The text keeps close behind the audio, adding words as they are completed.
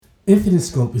Infinite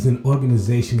Scope is an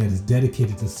organization that is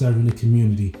dedicated to serving the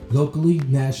community locally,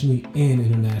 nationally, and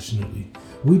internationally.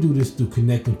 We do this through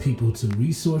connecting people to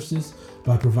resources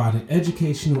by providing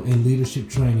educational and leadership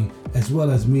training, as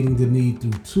well as meeting the need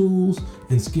through tools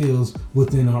and skills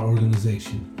within our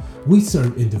organization. We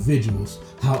serve individuals.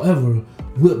 However,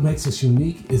 what makes us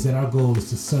unique is that our goal is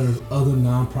to serve other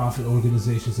nonprofit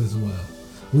organizations as well.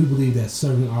 We believe that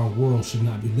serving our world should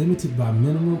not be limited by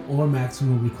minimum or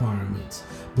maximum requirements,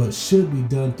 but should be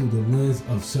done through the lens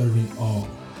of serving all.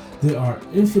 There are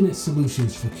infinite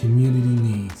solutions for community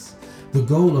needs. The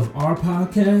goal of our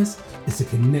podcast is to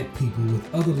connect people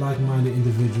with other like-minded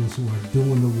individuals who are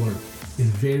doing the work in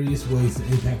various ways to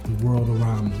impact the world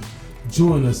around them.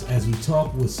 Join us as we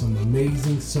talk with some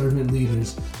amazing servant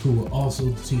leaders who will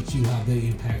also teach you how they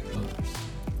impact others.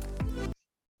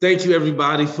 Thank you,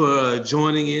 everybody, for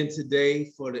joining in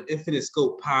today for the Infinite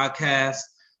Scope podcast.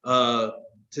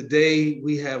 Today,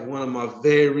 we have one of my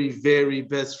very, very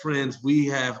best friends. We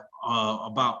have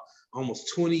about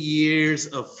almost 20 years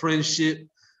of friendship.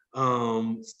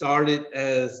 Started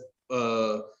as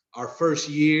our first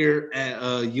year at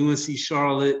UNC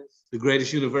Charlotte, the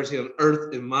greatest university on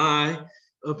earth, in my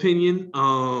opinion.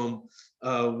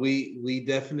 We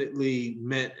definitely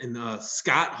met in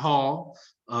Scott Hall.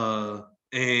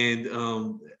 And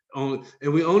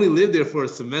we only lived there for a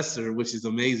semester, which is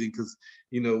amazing because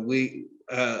we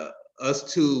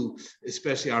us two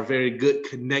especially are very good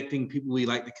connecting people. We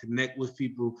like to connect with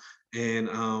people, and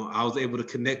I was able to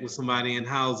connect with somebody in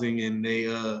housing, and they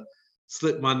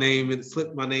slipped my name into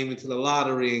the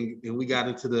lottery, and we got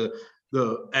into the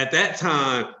at that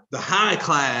time the high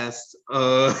class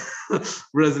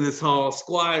residence hall,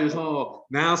 Squires Hall.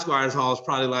 Now Squires Hall is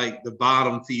probably like the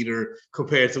bottom theater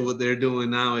compared to what they're doing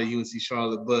now at UNC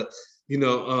Charlotte. But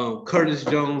Curtis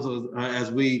Jones,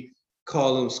 as we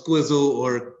call him, Squizzle,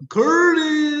 or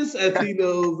Curtis, as he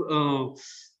knows,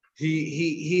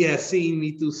 he has seen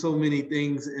me through so many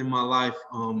things in my life,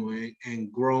 and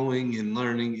growing and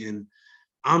learning, and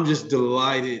I'm just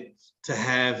delighted to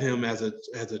have him as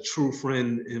a true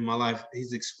friend in my life.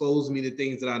 He's exposed me to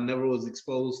things that I never was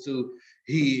exposed to.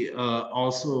 He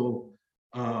also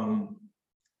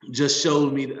just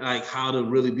showed me like how to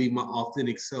really be my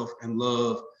authentic self and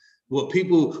love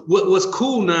what's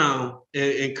cool now.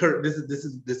 And Kurt, this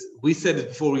we said this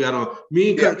before we got on. Me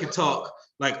and Kurt can talk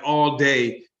like all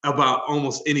day about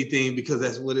almost anything because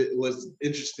that's what it was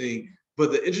interesting.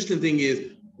 But the interesting thing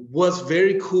is, what's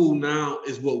very cool now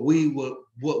is what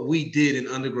we did in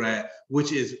undergrad,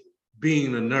 which is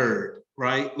being a nerd,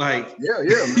 right? Like,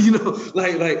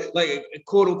 like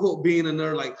quote unquote being a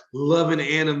nerd, like loving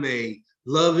anime,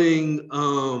 loving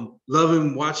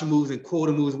watching movies and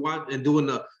quoting movies, and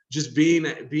doing just being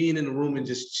in the room and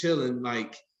just chilling.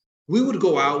 Like, we would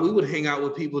go out, we would hang out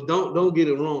with people. Don't get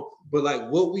it wrong, but like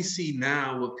what we see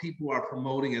now, what people are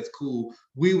promoting as cool,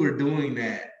 we were doing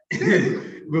that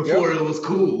before it was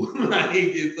cool. Like,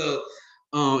 and so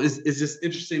it's just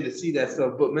interesting to see that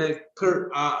stuff. But man,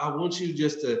 Kurt, I want you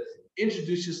just to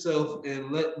introduce yourself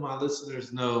and let my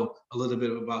listeners know a little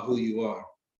bit about who you are.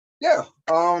 Yeah.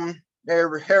 Hey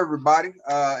everybody.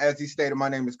 As he stated, my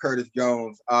name is Curtis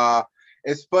Jones.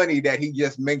 It's funny that he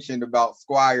just mentioned about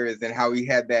Squires and how he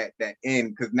had that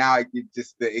end, because now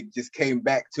it just came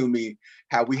back to me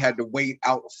how we had to wait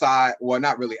outside, well,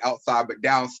 not really outside, but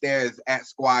downstairs at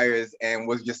Squires, and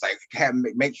was just like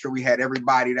make sure we had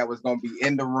everybody that was going to be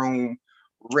in the room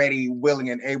ready,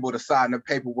 willing, and able to sign the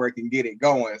paperwork and get it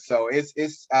going. So it's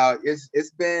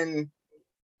been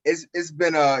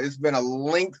a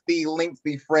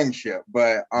lengthy friendship,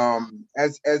 but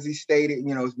as he stated,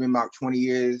 it's been about 20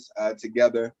 years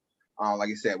together. Like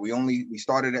I said, we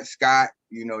started at Scott,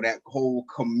 that whole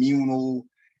communal,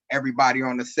 everybody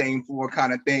on the same floor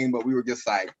kind of thing, but we were just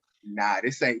like, nah,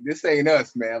 this ain't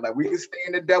us, man. Like, we can stay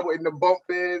in the bunk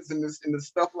beds and the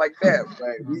stuff like that,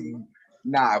 but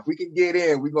if we can get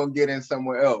in, we're gonna get in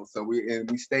somewhere else. So we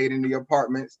stayed in the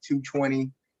apartments, 220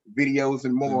 videos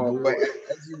and more. But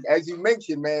as you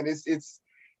mentioned, man, it's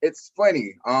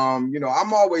funny.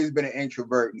 I'm always been an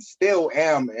introvert and still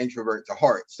am an introvert to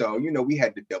heart. So, we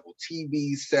had the double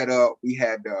TVs set up, we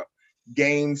had the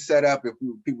games set up if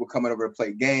people coming over to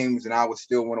play games, and I would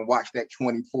still want to watch that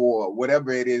 24 or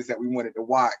whatever it is that we wanted to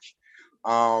watch.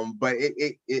 But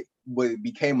it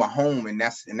became a home, and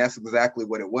that's exactly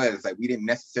what it was. Like, we didn't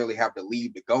necessarily have to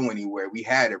leave to go anywhere. We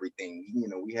had everything.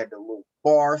 We had the little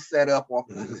bar set up off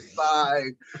to the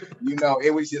side.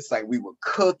 It was just like we were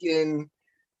cooking.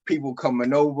 People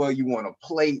coming over, you want a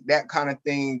plate, that kind of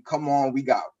thing. Come on, we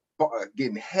got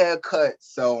getting haircuts.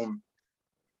 So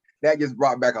that just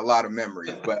brought back a lot of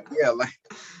memories. But yeah,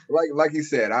 like you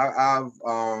said, I've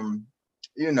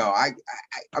you know,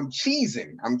 I'm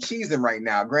cheesing. I'm cheesing right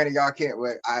now. Granted, y'all can't,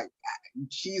 but I'm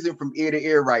cheesing from ear to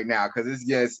ear right now because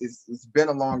it's been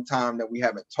a long time that we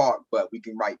haven't talked, but we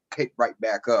can pick right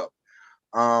back up.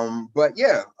 But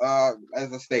yeah,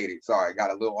 as I stated, sorry, I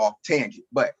got a little off tangent,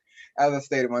 but as I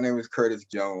stated, my name is Curtis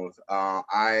Jones.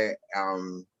 I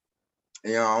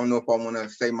you know, I don't know if I want to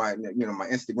say my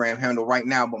Instagram handle right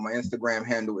now, but my Instagram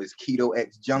handle is Keto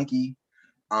X Junkie.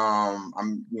 I'm,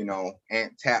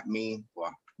 Ant tap me.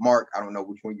 Well, Mark, I don't know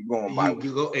which one you're going by.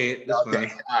 You go Ant, that's okay.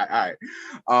 fine.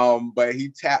 All right. But he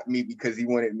tapped me because he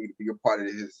wanted me to be a part of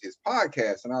his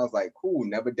podcast. And I was like, cool,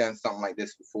 never done something like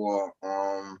this before.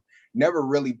 Never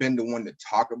really been the one to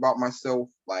talk about myself,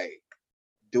 like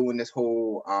doing this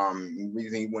whole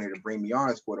reason he wanted to bring me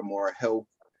on is for the more health.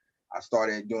 I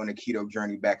started doing the keto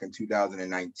journey back in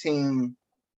 2019,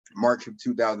 March of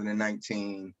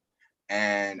 2019.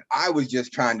 And I was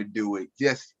just trying to do it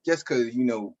just because,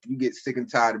 you get sick and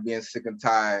tired of being sick and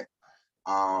tired,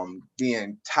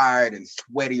 being tired and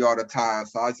sweaty all the time.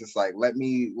 So I was just like, let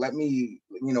me,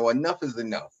 enough is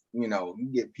enough. You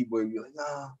get people who be like,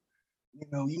 nah,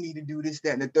 you need to do this,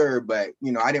 that, and the third. But,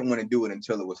 I didn't want to do it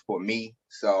until it was for me.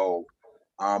 So,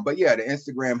 but yeah, the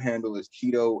Instagram handle is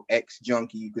Keto X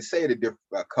Junkie. You could say it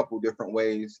a couple different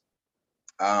ways.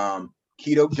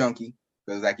 Keto Junkie.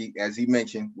 Because as he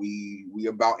mentioned, we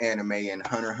about anime, and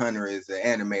Hunter x Hunter is the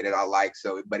anime that I like.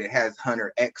 So, but it has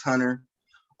Hunter x Hunter.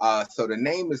 So the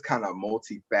name is kind of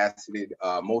multifaceted,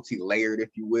 multi-layered, if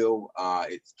you will.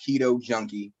 It's Keto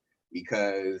Junkie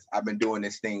because I've been doing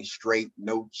this thing straight,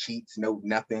 no cheats, no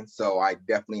nothing. So I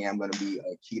definitely am going to be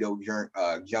a keto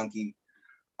junkie.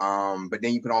 But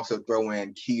then you can also throw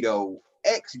in Keto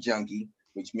X Junkie,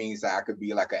 which means that I could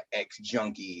be like an ex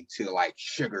junkie to like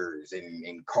sugars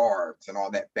and carbs and all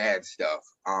that bad stuff.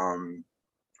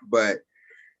 But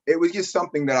it was just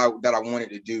something that I wanted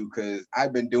to do because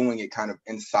I've been doing it kind of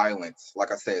in silence,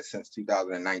 like I said, since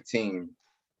 2019.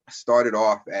 I started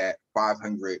off at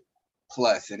 500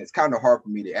 plus, and it's kind of hard for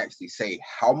me to actually say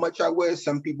how much I was.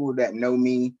 Some people that know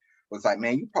me was like,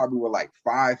 man, you probably were like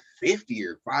 550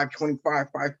 or 525,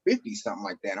 550, something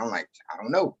like that. And I'm like, I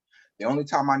don't know. The only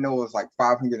time I know it was like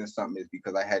 500 and something is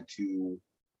because I had to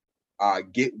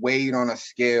get weighed on a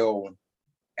scale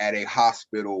at a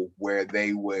hospital where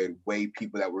they would weigh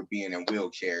people that were being in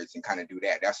wheelchairs and kind of do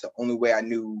that. That's the only way I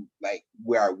knew like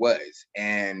where I was.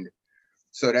 And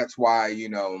so that's why,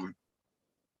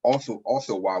 also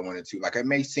why I wanted to, like, it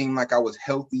may seem like I was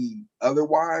healthy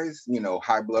otherwise,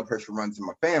 high blood pressure runs in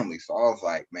my family. So I was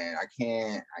like, man, I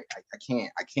can't.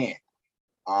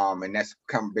 And that's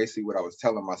kind of basically what I was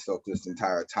telling myself this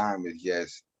entire time is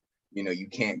just, you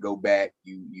can't go back.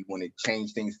 You want to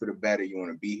change things for the better. You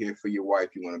want to be here for your wife.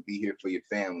 You want to be here for your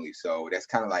family. So that's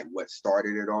kind of like what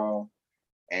started it all.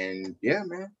 And yeah,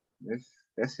 man,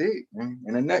 that's it, man,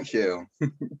 in a nutshell.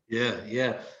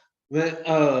 Yeah. But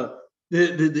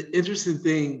the interesting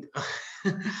thing,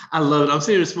 I love it. I'm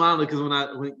sitting here smiling because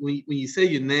when you say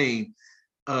your name,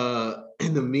 and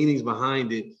the meanings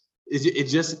behind it, it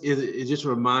just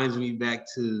reminds me back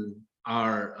to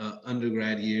our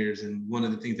undergrad years, and one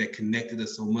of the things that connected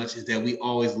us so much is that we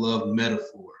always loved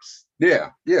metaphors.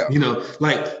 Yeah.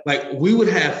 Like we would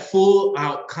have full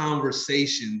out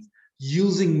conversations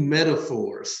using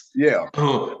metaphors. Yeah.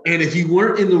 And if you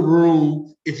weren't in the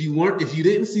room, if you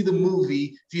didn't see the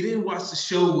movie, if you didn't watch the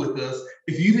show with us,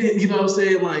 if you didn't, you know what I'm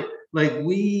saying, like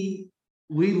we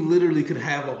literally could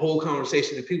have a whole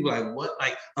conversation and people like, what?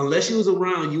 Like, unless you was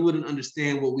around, you wouldn't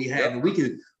understand what we had. Yep.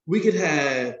 And we could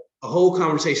have a whole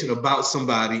conversation about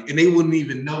somebody and they wouldn't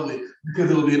even know it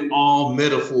because it would be all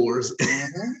metaphors.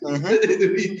 Mm-hmm.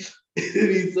 It'd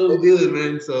be so good,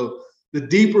 man. So the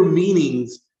deeper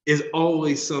meanings is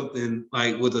always something,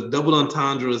 like with the double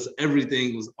entendres,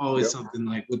 everything was always something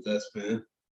like with us, man.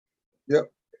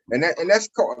 Yep. And that's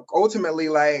ultimately,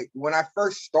 like, when I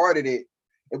first started it,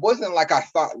 it wasn't like I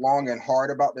thought long and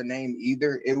hard about the name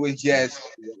either. It was just,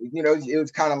 it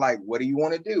was kind of like, what do you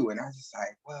want to do? And I was just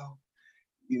like, well,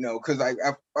 because I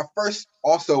first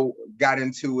also got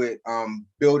into it,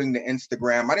 building the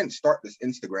Instagram. I didn't start this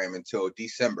Instagram until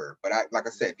December, but like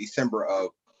I said, December of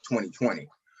 2020.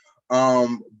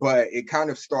 But it kind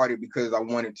of started because I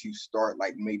wanted to start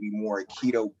like maybe more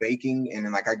keto baking. And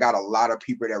then like I got a lot of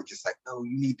people that were just like, oh,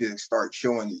 you need to start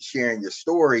sharing your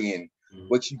story and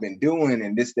what you've been doing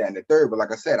and this, that, and the third. But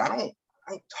like I said, I don't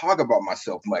talk about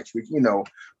myself much, but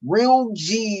real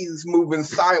G's move in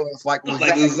silence like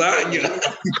lasagna.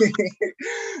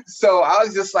 So I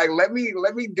was just like, let me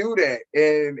do that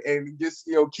and just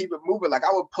keep it moving. Like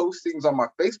I would post things on my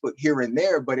Facebook here and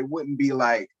there, but it wouldn't be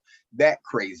like, that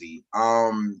crazy.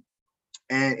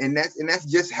 And that's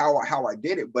just how I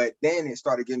did it. But then it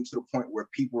started getting to the point where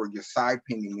people were just side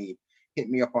pinging me, hit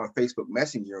me up on Facebook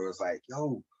Messenger. It was like,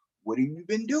 yo, what have you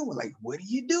been doing? Like, what are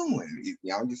you doing?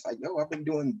 I'm just like, yo, I've been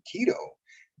doing keto.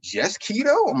 Just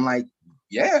keto? I'm like,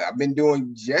 yeah, I've been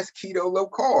doing just keto, low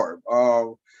carb.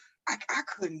 I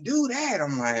couldn't do that.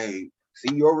 I'm like,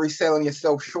 see, you're already selling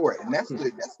yourself short. And that's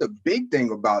the big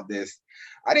thing about this.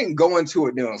 I didn't go into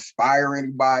it to inspire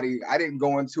anybody. I didn't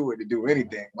go into it to do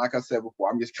anything. Like I said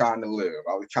before, I'm just trying to live.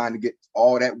 I was trying to get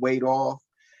all that weight off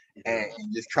and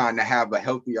just trying to have a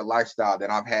healthier lifestyle that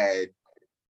I've had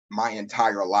my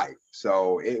entire life.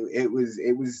 So it was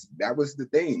that was the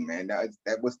thing, man.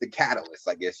 That was the catalyst,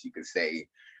 I guess you could say,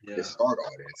 to start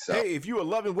all this. So. Hey, if you are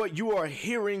loving what you are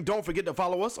hearing, don't forget to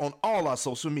follow us on all our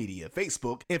social media,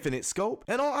 Facebook, Infinite Scope,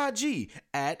 and on IG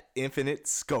at Infinite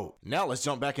Scope. Now let's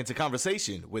jump back into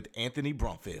conversation with Anthony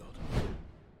Brumfield.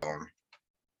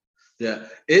 Yeah,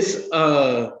 it's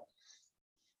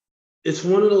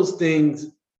one of those things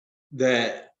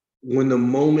that when the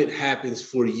moment happens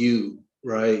for you,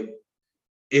 right,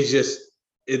 it's just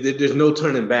there's no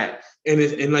turning back.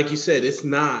 And like you said, it's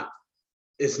not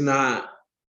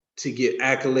to get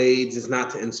accolades, it's not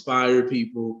to inspire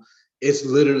people. It's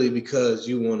literally because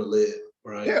you want to live,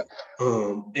 right? Yeah.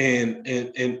 And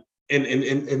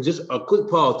just a quick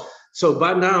pause. So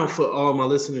by now, for all my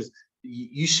listeners,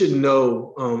 you should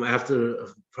know, after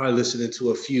probably listening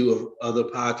to a few of other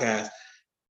podcasts,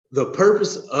 the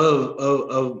purpose of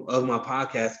my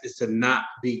podcast is to not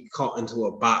be caught into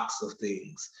a box of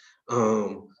things.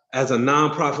 As a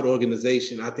nonprofit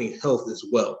organization, I think health is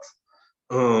wealth.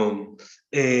 And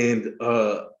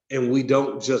we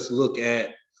don't just look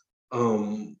at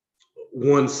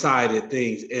one-sided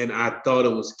things. And I thought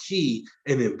it was key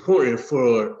and important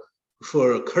for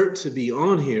Kurt to be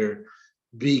on here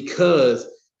because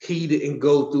he didn't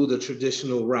go through the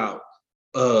traditional route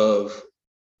of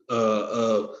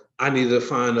I need to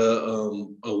find a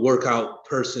workout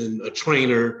person, a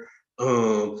trainer,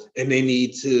 and they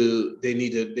need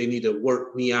to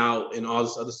work me out and all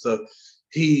this other stuff.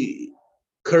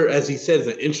 Kurt, as he said, is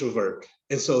an introvert.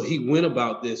 And so he went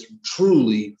about this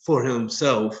truly for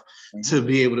himself to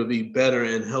be able to be better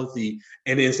and healthy.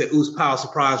 And then said, oops, power,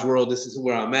 surprise world, this is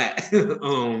where I'm at.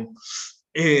 And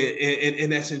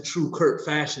that's in true Kurt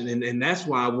fashion. And that's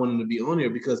why I wanted to be on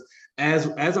here, because as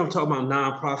I'm talking about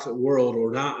nonprofit world,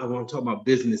 or not, when I'm talking about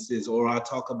businesses, or I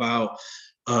talk about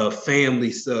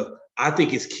family stuff, I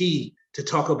think it's key to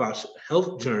talk about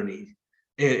health journey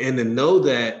and to know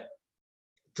that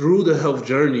through the health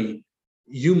journey,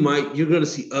 you're going to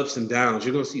see ups and downs.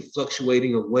 You're going to see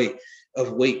fluctuating of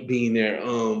weight being there.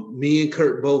 Me and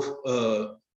Kurt both,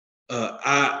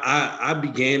 I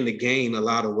began to gain a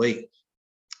lot of weight,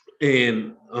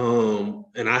 and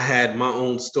I had my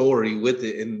own story with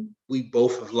it, and we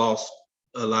both have lost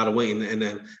a lot of weight and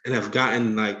have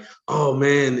gotten like, oh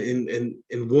man,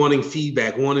 and wanting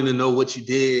feedback, wanting to know what you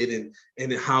did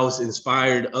and how it's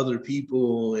inspired other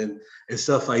people and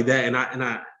stuff like that. And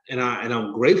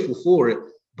I'm grateful for it,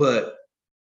 but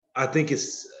I think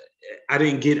I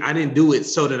didn't do it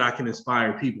so that I can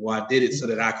inspire people. I did it so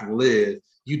that I can live.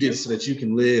 You did it so that you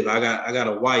can live. I got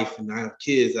a wife and I have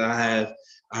kids. I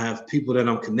have people that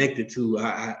I'm connected to.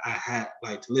 I had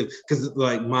like to live, because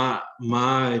like my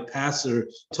pastor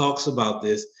talks about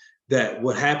this, that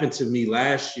what happened to me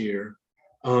last year,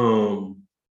 I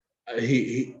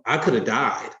could have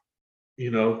died,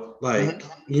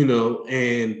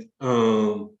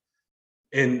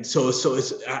 and so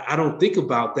it's I don't think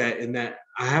about that, and that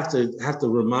I have to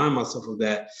remind myself of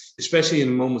that, especially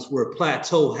in moments where a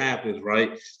plateau happens,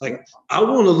 right? Like I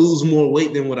want to lose more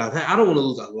weight than what I've had. I don't want to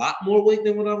lose a lot more weight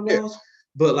than what I've lost,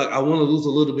 but like I want to lose a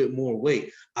little bit more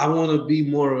weight. I want to be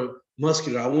more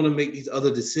muscular. I want to make these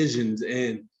other decisions,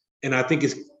 and I think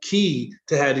it's key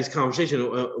to have these conversations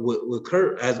with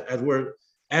Kurt as we're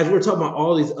talking about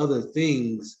all these other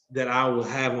things that I will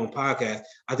have on podcast.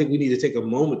 I think we need to take a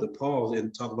moment to pause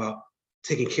and talk about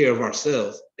taking care of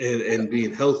ourselves and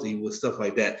being healthy with stuff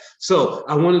like that. So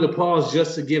I wanted to pause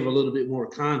just to give a little bit more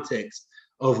context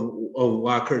of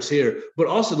why Kurt's here, but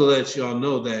also to let y'all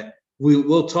know that we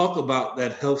will talk about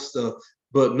that health stuff.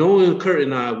 But knowing Kurt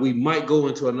and I, we might go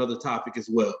into another topic as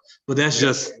well. But that's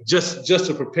just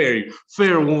to prepare you.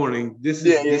 Fair warning. This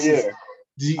is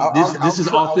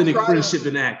authentic friendship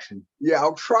in action. Yeah,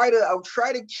 I'll try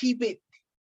to keep it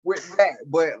with that,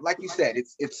 but like you said,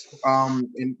 it's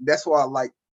and that's why I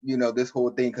like this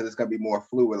whole thing, because it's gonna be more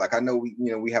fluid. Like I know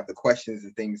we have the questions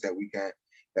and things that we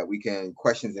can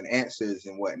questions and answers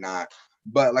and whatnot,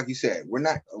 but like you said, we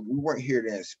weren't here to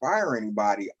inspire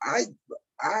anybody.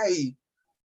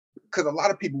 because a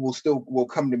lot of people will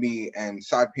come to me and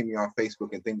side ping me on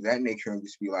Facebook and things of that nature and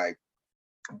just be like,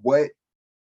 what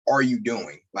are you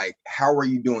doing? Like, how are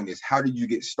you doing this? How did you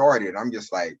get started? I'm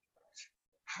just like,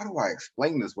 how do I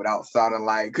explain this without sounding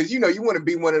like, because you want to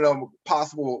be one of the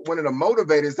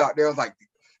motivators out there. I was like,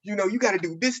 you got to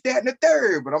do this, that, and the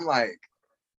third. But I'm like,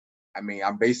 I mean,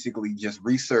 I basically just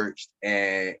researched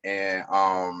and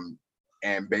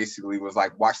basically was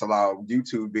like, watched a lot of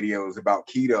YouTube videos about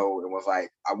keto and was like,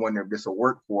 I wonder if this will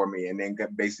work for me. And then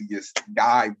basically just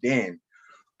dived in.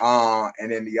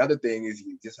 And then the other thing is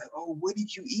you just like, oh, what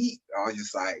did you eat? I was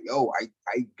just like, oh,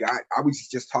 I was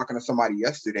just talking to somebody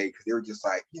yesterday because they were just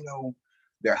like,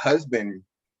 their husband,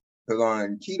 because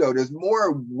on keto, there's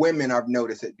more women I've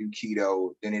noticed that do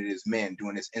keto than it is men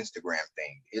doing this Instagram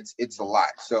thing. It's a lot.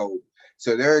 So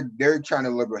they're trying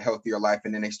to live a healthier life,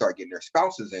 and then they start getting their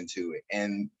spouses into it.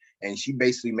 And she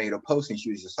basically made a post and she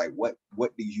was just like, what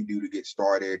did you do to get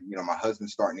started? My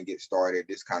husband's starting to get started,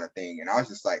 this kind of thing. And I was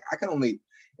just like, I can only,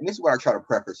 and this is what I try to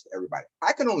preface to everybody,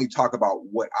 I can only talk about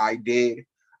what I did.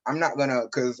 I'm not gonna,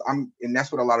 and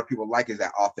that's what a lot of people like, is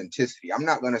that authenticity. I'm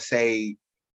not gonna say,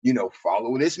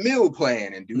 follow this meal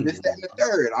plan and do this, that, and the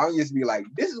third. I'll just be like,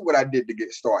 this is what I did to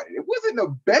get started. It wasn't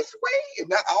the best way.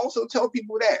 And I also tell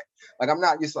people that. Like, I'm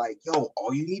not just like, yo,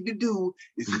 all you need to do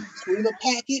is between the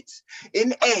packets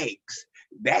and eggs.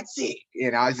 That's it.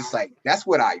 And I was just like, that's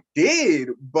what I did.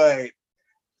 But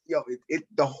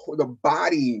the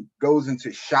body goes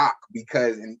into shock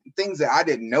because, and things that I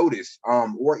didn't notice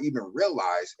or even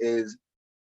realize is,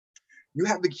 you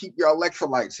have to keep your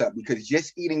electrolytes up, because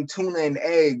just eating tuna and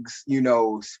eggs,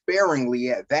 sparingly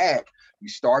at that, you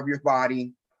starve your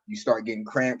body, you start getting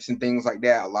cramps and things like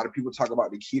that. A lot of people talk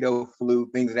about the keto flu,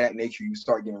 things of that nature. You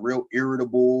start getting real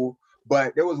irritable.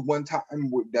 But there was one time,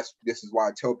 this is why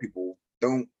I tell people,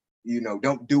 don't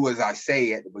do as I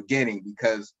say at the beginning,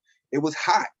 because it was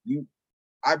hot.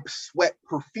 I sweat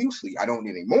profusely. I don't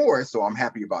anymore, so I'm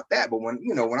happy about that. But when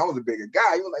I was a bigger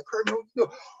guy, you were like, Kurt,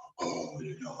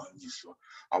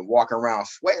 I'm walking around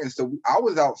sweating. So I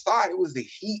was outside. It was the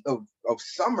heat of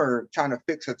summer trying to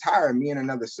fix a tire, me and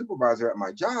another supervisor at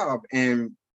my job.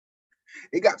 And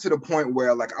it got to the point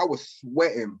where like I was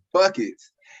sweating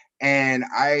buckets, and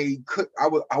I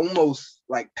almost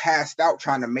like passed out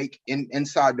trying to make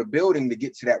inside the building to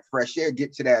get to that fresh air,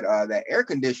 get to that air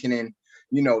conditioning.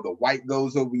 The white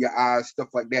goes over your eyes, stuff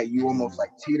like that. You almost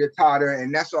like teeter-totter.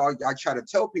 And that's all I try to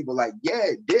tell people, like,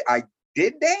 yeah, I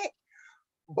did that,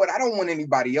 but I don't want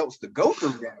anybody else to go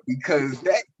through that, because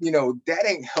that, that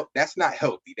ain't that's not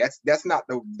healthy. That's not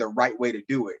the right way to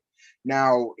do it.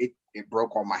 Now it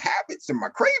broke all my habits and my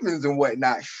cravings and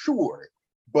whatnot, sure.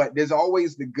 But there's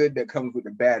always the good that comes with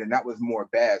the bad, and that was more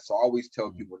bad. So I always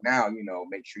tell people now,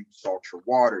 make sure you salt your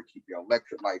water, keep your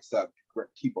electrolytes up,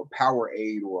 keep a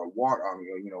Powerade or a water, a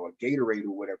Gatorade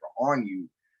or whatever on you,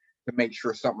 to make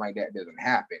sure something like that doesn't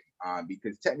happen.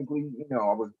 Because technically,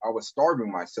 I was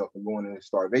starving myself and going into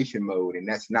starvation mode, and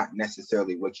that's not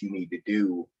necessarily what you need to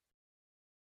do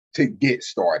to get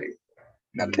started.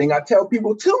 Now, the thing I tell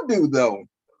people to do, though,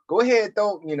 go ahead,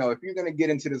 though, if you're gonna get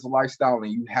into this lifestyle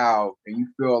and you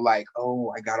feel like,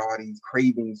 oh, I got all these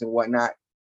cravings and whatnot.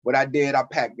 What I did, I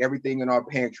packed everything in our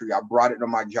pantry. I brought it to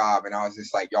my job, and I was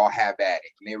just like, y'all have at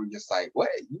it. And they were just like, what?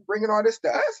 You bringing all this to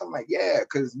us? I'm like, yeah,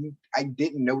 because I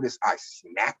didn't notice I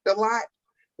snacked a lot.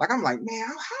 Like, I'm like, man,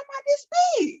 how am I this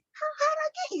big? How did I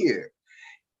get here?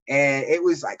 And it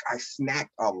was like I snacked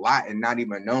a lot and not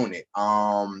even known it.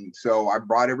 So I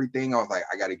brought everything. I was like,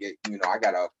 I gotta get, I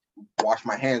gotta wash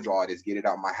my hands of all this, get it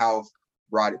out of my house,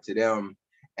 brought it to them.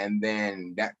 And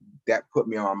then that put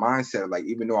me on a mindset of like,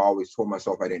 even though I always told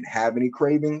myself I didn't have any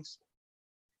cravings,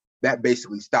 that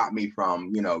basically stopped me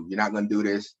from, you're not going to do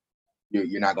this.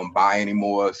 You're not going to buy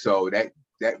anymore. So that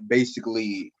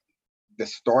basically the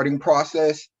starting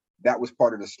process, that was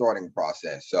part of the starting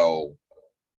process. So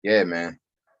yeah, man.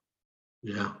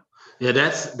 Yeah.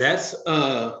 That's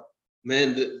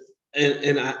man.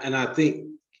 And I think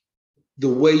the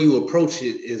way you approach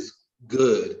it is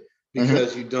good,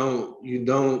 because you don't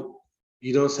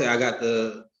say I got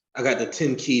the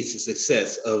 10 keys to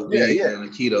success of being on a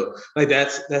keto. Like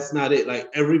that's not it. Like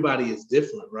everybody is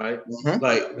different, right?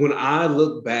 Like when I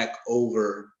look back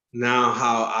over now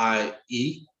how I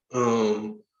eat,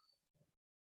 I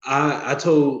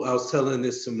was telling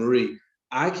this to Marie,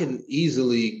 I can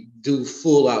easily do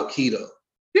full out keto.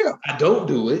 Yeah. I don't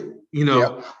do it,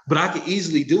 but I can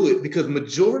easily do it because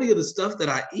majority of the stuff that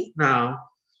I eat now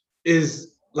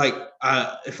is like,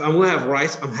 if I'm gonna have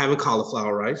rice, I'm having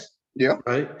cauliflower rice. Yeah.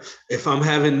 Right. If I'm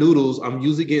having noodles, I'm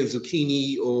usually getting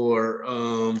zucchini or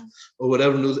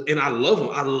whatever noodles, and I love them.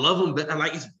 I love them.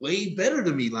 Like it's way better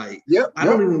to me. Like Yep. I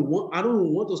don't even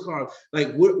want those carbs.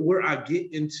 Like where I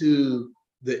get into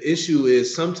the issue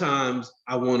is sometimes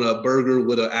I want a burger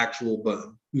with an actual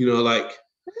bun.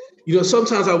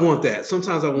 Sometimes I want that.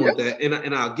 Sometimes I want that,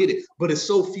 and I'll get it. But it's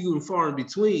so few and far in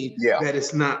between that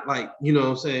it's not like, what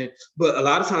I'm saying. But a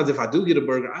lot of times, if I do get a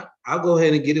burger, I'll go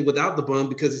ahead and get it without the bun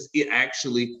because it's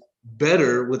actually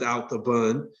better without the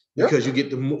bun because you get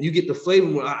the flavor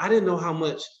more. I didn't know how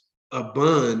much a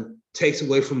bun takes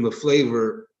away from the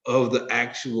flavor of the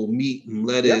actual meat and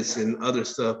lettuce and other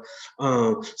stuff.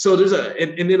 So there's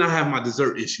and then I have my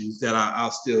dessert issues that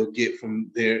I'll still get from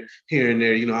there here and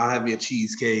there. I'll have me a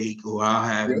cheesecake or I'll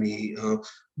have me,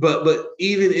 but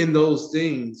even in those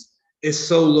things, it's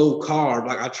so low carb.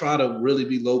 Like I try to really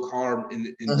be low carb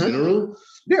in general.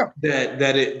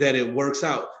 That it works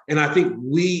out. And I think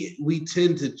we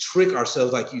tend to trick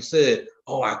ourselves, like you said,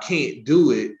 oh, I can't do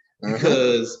it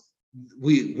because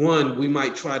we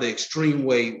might try the extreme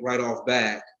way right off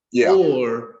bat,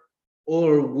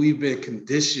 or we've been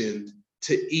conditioned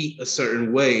to eat a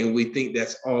certain way and we think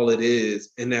that's all it is,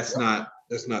 and that's not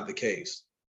the case.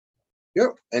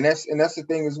 Yep, and that's the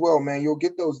thing as well, man. You'll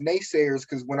get those naysayers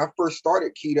because when I first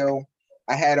started keto,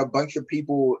 I had a bunch of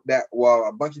people that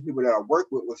I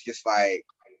worked with was just like,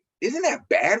 isn't that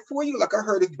bad for you? Like I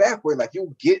heard it's bad for you. Like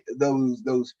you'll get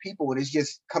those people, and it's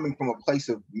just coming from a place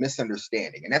of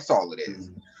misunderstanding, and that's all it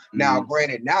is. Now,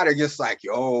 granted, now they're just like,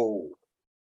 yo,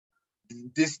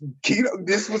 this was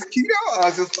keto. I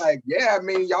was just like, yeah, I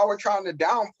mean, y'all were trying to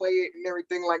downplay it and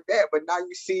everything like that, but now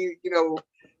you see,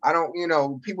 I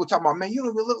don't, people talking about, man, you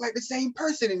don't even look like the same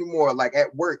person anymore. Like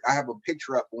at work, I have a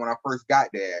picture up when I first got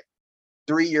there,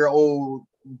 3-year-old.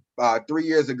 3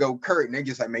 years ago, Kurt, and they're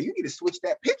just like, man, you need to switch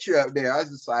that picture up there. I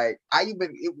was just like,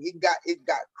 it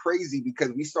got crazy because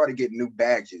we started getting new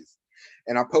badges,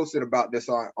 and I posted about this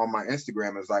on my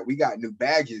Instagram. It's like we got new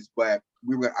badges, but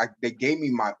they gave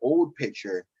me my old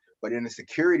picture, but then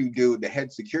the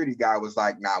head security guy was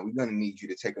like, nah, we're gonna need you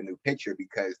to take a new picture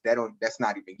because that's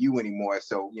not even you anymore.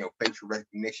 So facial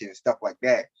recognition and stuff like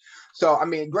that. So I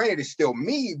mean, granted, it's still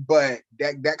me, but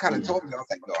that kind of told me, I was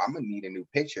like, no, I'm gonna need a new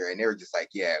picture. And they were just like,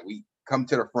 yeah, we come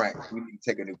to the front, we need to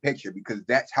take a new picture because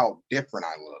that's how different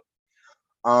I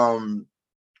look.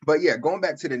 But yeah, going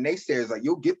back to the naysayers, like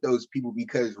you'll get those people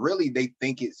because really they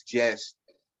think it's just,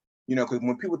 because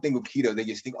when people think of keto, they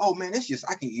just think, oh man, it's just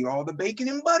I can eat all the bacon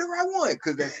and butter I want,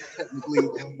 because that's technically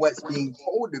what's being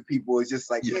told to people. Is just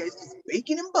like, yeah, it's just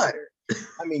bacon and butter.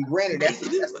 I mean, granted,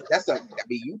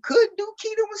 you could do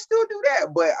keto and still do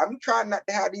that, but I'm trying not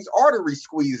to have these arteries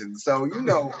squeezing. So I'm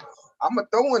gonna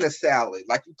throw in a salad,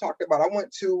 like you talked about. I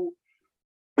went to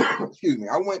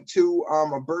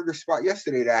a burger spot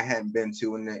yesterday that I hadn't been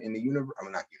to in the not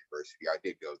university. I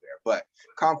did go there, but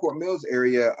Concord Mills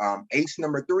area, Ace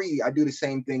number 3. I do the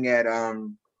same thing at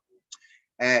trying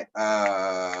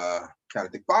to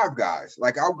think, Five Guys.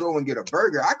 Like I'll go and get a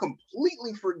burger. I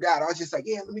completely forgot. I was just like,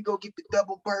 yeah, let me go get the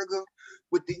double burger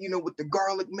with the with the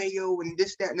garlic mayo and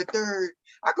this, that, and the third.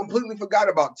 I completely forgot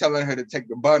about telling her to take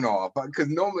the bun off because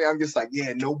normally I'm just like,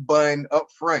 yeah, no bun up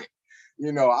front. I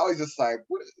was just like,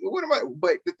 what am I?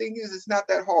 But the thing is, it's not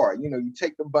that hard. You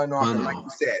take the bun off, and like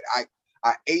you said,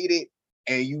 I ate it,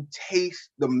 and you taste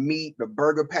the meat, the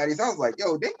burger patties. I was like,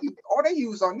 yo, all they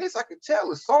use on this, I could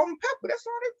tell, is salt and pepper. That's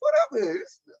all they put up in.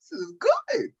 This is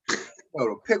good.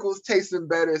 The pickles tasting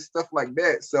better, stuff like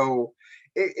that. So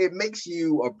it makes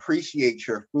you appreciate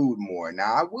your food more.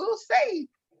 Now, I will say,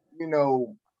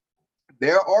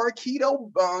 there are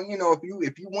keto,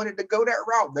 if you wanted to go that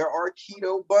route, there are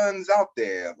keto buns out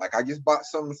there. Like I just bought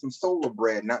some Solar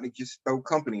Bread, not to just throw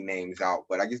company names out,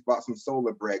 but I just bought some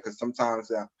Solar Bread because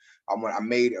sometimes I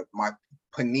made my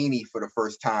panini for the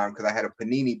first time because I had a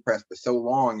panini press for so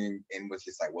long and was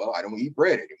just like, well, I don't eat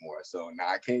bread anymore, so now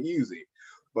I can't use it.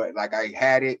 But like I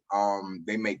had it,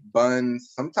 they make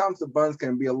buns. Sometimes the buns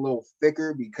can be a little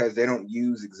thicker because they don't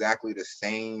use exactly the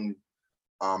same.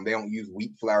 They don't use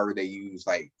wheat flour. They use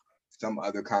like some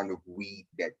other kind of wheat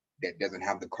that doesn't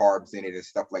have the carbs in it and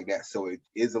stuff like that. So it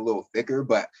is a little thicker,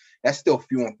 but that's still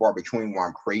few and far between where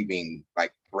I'm craving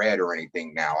like bread or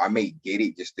anything now. I may get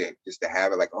it just to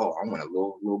have it like, oh, I want a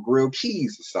little grilled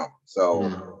cheese or something.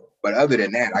 So, but other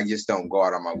than that, I just don't go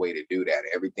out on my way to do that.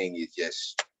 Everything is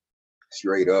just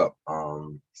straight up.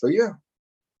 So yeah.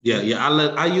 Yeah.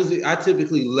 I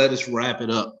typically lettuce wrap it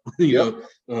up.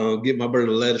 Get my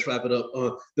burger, lettuce wrap it up.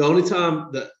 The only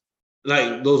time that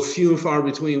like those few and far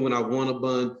between when I want a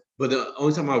bun, but the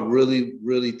only time I really,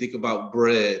 really think about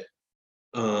bread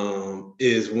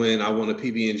is when I want a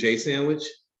PB&J sandwich.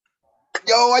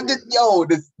 I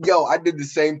did the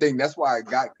same thing. That's why I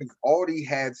got, because Aldi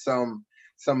had some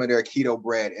of their keto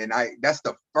bread, and that's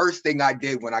the first thing I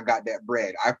did when I got that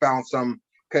bread. I found some,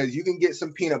 because you can get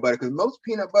some peanut butter, because most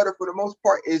peanut butter for the most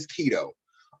part is keto.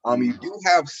 You do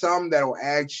have some that will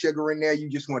add sugar in there. You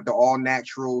just want the all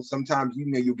natural. Sometimes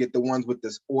you'll get the ones with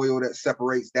this oil that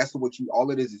separates. That's all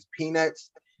it is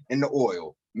peanuts and the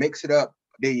oil. Mix it up.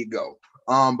 There you go.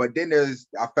 But then I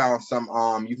found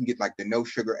some, you can get like the no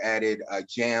sugar added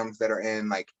jams that are in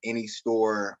like any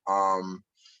store.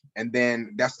 And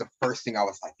then that's the first thing I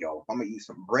was like, yo, if I'm gonna eat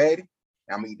some bread, and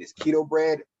I'm gonna eat this keto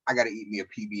bread, I gotta eat me a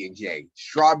PB&J.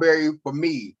 Strawberry for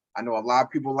me. I know a lot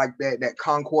of people like that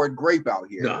Concord grape out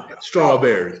here. No,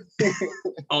 strawberry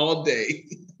all day.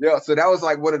 Yeah, so that was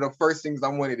like one of the first things I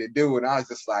wanted to do, and I was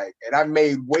just like, and I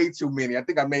made way too many. I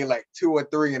think I made like 2 or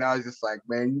 3, and I was just like,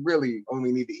 man, you really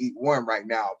only need to eat one right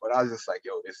now. But I was just like,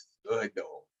 yo, this is good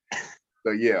though.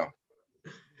 So yeah.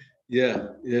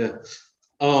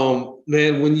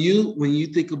 Man, when you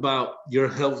think about your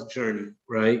health journey,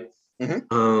 right?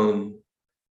 Mm-hmm.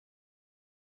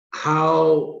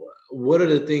 What are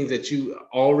the things that you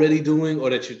already doing or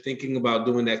that you're thinking about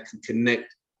doing that can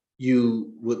connect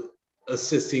you with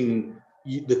assisting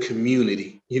the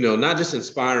community? Not just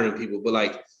inspiring people, but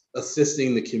like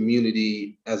assisting the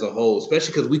community as a whole,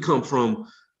 especially because we come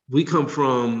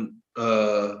from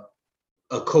a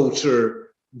culture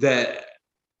that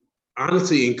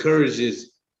honestly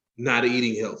encourages not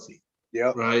eating healthy.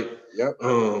 Yep. Right. Yep.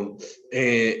 And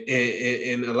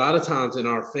a lot of times in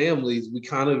our families, we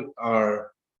kind of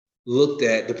are looked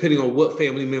at, depending on what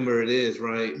family member it is,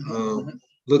 right?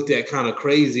 Looked at kind of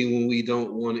crazy when we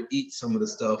don't want to eat some of the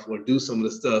stuff or do some of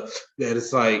the stuff that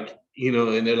it's like,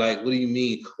 and they're like, what do you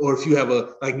mean? Or if you have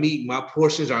like me, my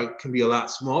portions can be a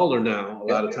lot smaller now, a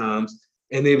lot of times.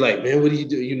 And they're like, man, what do you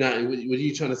do? What are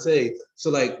you trying to say? So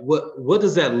like, what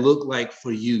does that look like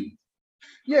for you?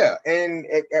 Yeah. And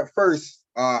at first,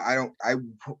 I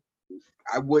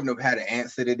wouldn't have had an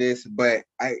answer to this, but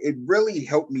it really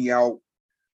helped me out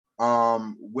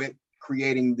with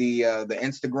creating the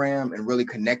Instagram and really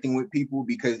connecting with people,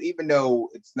 because even though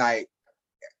it's not,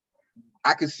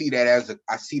 I could see that as a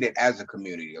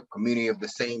community of the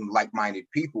same like-minded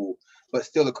people, but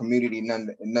still a community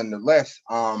nonetheless.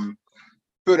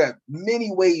 For the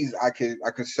many ways I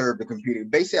could serve the community.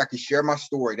 Basically, I could share my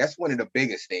story. That's one of the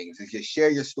biggest things, is just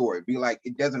share your story. Be like,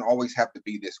 it doesn't always have to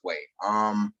be this way.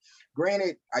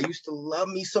 Granted, I used to love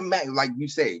me some mac, like you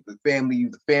say, the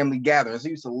family gatherings. I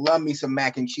used to love me some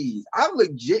mac and cheese. I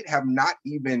legit have not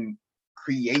even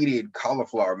created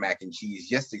cauliflower mac and cheese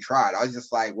just to try it. I was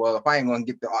just like, well, if I ain't gonna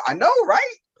get I know,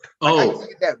 right? Like, I used to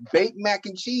get that baked mac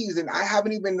and cheese, and I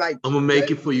haven't even like. I'm gonna make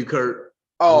it for you, Kurt.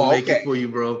 Make it for you,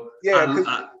 bro.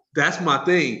 Yeah, that's my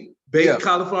thing. Baked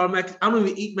cauliflower mac. I don't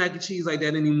even eat mac and chease like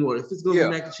that anymore. If it's gonna be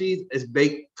mac and cheese, it's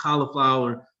baked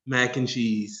cauliflower mac and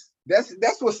cheese. That's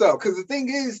what's up. Because the thing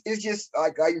is, it's just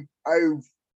like I've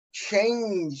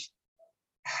changed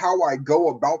how I go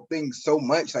about things so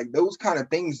much. Like those kind of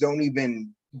things don't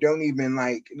even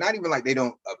like, not even like they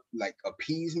don't like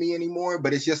appease me anymore.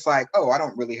 But it's just like, oh, I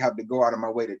don't really have to go out of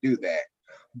my way to do that.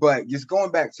 But just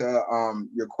going back to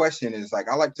your question, is like,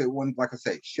 I like to, like I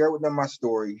say, share with them my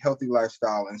story, healthy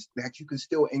lifestyle, and that you can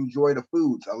still enjoy the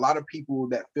foods. A lot of people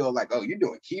that feel like, oh, you're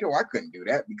doing keto, I couldn't do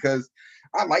that because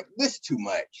I like this too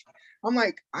much. I'm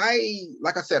like,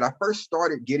 like I said, I first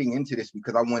started getting into this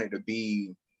because I wanted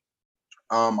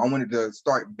to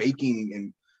start baking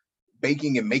and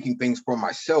making things for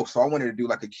myself. So I wanted to do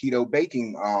like a keto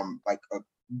baking, like a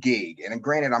gig. And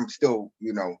granted, I'm still,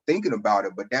 thinking about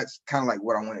it, but that's kind of like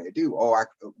what I wanted to do. Oh,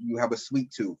 you have a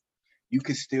sweet tooth, you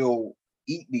can still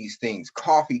eat these things.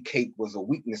 Coffee cake was a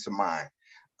weakness of mine.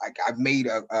 Like I've made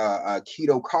a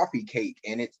keto coffee cake,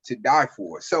 and it's to die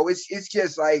for. So it's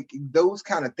just like those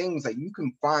kind of things. Like you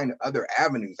can find other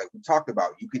avenues, like we talked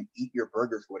about. You can eat your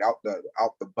burgers without the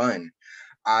bun.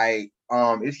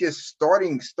 It's just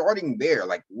starting there,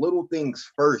 like little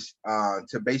things first,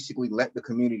 to basically let the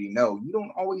community know you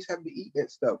don't always have to eat that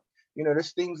stuff.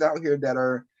 There's things out here that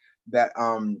are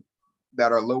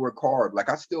lower carb.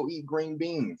 Like I still eat green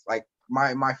beans. Like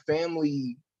my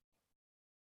family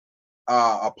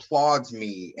applauds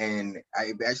me, and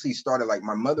I actually started, like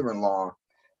my mother-in-law,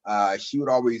 she would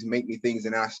always make me things,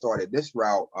 and then I started this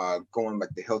route, going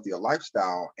like the healthier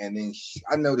lifestyle. And then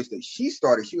I noticed that she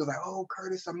was like, oh,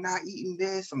 Curtis, I'm not eating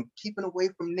this, I'm keeping away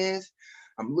from this,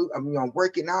 I'm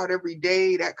working out every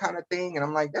day, that kind of thing. And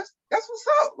I'm like, that's what's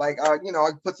up. Like,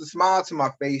 it puts a smile to my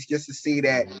face just to see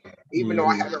that, even though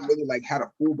I haven't really like had a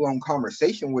full-blown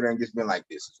conversation with her and just been like,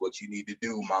 this is what you need to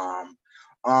do, Mom,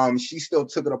 she still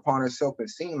took it upon herself and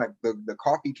seen like the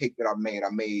coffee cake that I made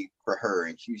for her,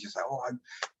 and she was just like, oh,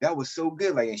 that was so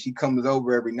good. Like, and she comes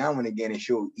over every now and again, and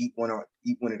she'll eat one of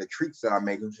the treats that I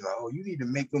make, and she's like, oh, you need to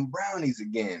make them brownies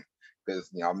again, because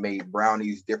I made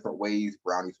brownies different ways,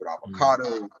 brownies with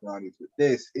avocado, brownies with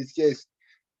this. It's just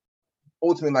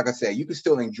ultimately, like I said, you can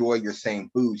still enjoy your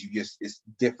same foods. It's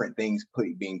different things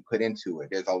being put into it.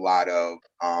 There's a lot of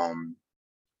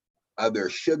other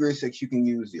sugars that you can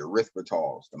use, the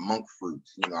erythritols, the monk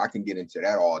fruits. I can get into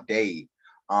that all day.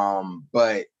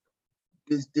 But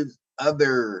there's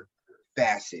other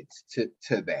facets to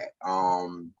that.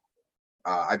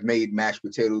 I've made mashed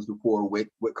potatoes before with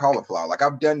cauliflower. Like,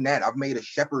 I've done that. I've made a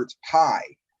shepherd's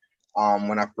pie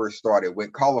when I first started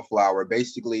with cauliflower.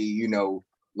 Basically,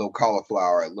 little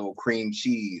cauliflower, a little cream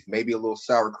cheese, maybe a little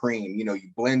sour cream. You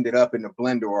blend it up in the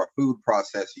blender or a food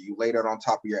processor. You lay that on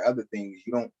top of your other things.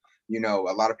 You don't,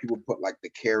 a lot of people put like the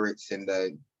carrots and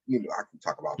the, I can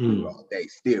talk about food all day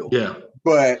still. Yeah.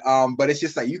 But it's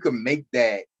just like you can make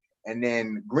that, and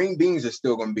then green beans are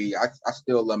still gonna be. I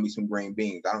still love me some green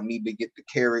beans. I don't need to get the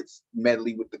carrots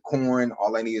medley with the corn.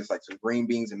 All I need is like some green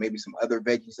beans and maybe some other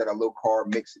veggies that are low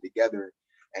carb. Mix it together,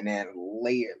 and then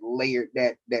layer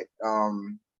that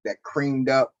creamed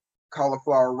up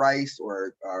cauliflower rice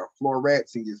or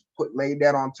florets, and just lay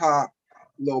that on top.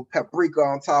 Little paprika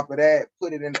on top of that.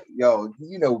 Put it in.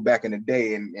 Back in the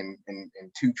day in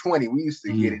 220, we used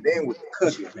to get it in with the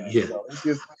cooking. Yeah. So it's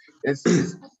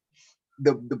just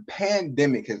the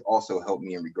pandemic has also helped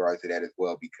me in regards to that as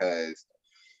well, because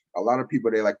a lot of people,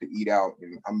 they like to eat out,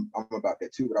 and I'm about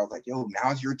that too. But I was like, yo,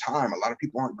 now's your time. A lot of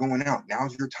people aren't going out.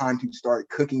 Now's your time to start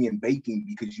cooking and baking,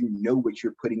 because you know what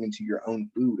you're putting into your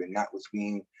own food and not what's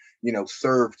being,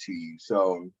 served to you.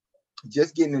 So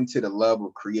just getting into the love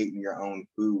of creating your own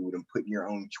food and putting your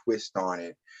own twist on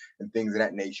it and things of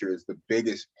that nature is the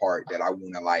biggest part that I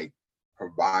want to like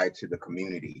provide to the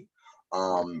community.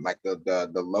 Like the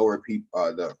lower people,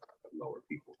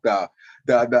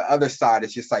 the other side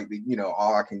is just like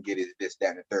all I can get is this, that,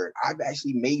 and the third. I've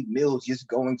actually made meals just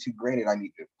going to, granted I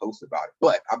need to post about it,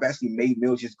 but I've actually made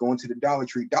meals just going to the Dollar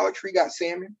Tree. Dollar Tree got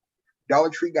salmon, Dollar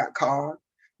Tree got cod,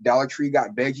 Dollar Tree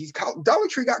got veggies, Dollar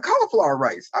Tree got cauliflower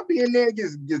rice. I'll be in there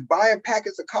just buying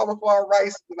packets of cauliflower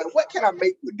rice. Like, what can I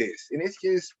make with this? And it's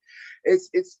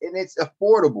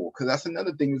affordable, because that's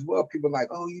another thing as well. People are like,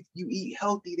 oh, you eat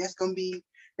healthy. That's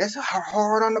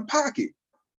hard on the pocket.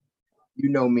 You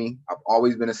know me. I've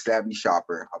always been a savvy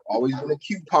shopper. I've always been a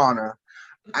couponer.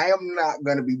 I am not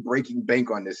going to be breaking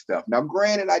bank on this stuff. Now,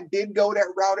 granted, I did go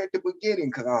that route at the beginning,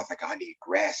 because I was like, I need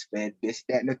grass-fed, this,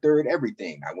 that, and the third,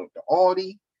 everything. I went to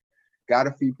Aldi, got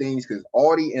a few things, because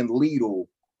Aldi and Lidl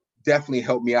definitely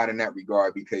helped me out in that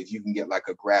regard, because you can get like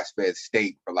a grass-fed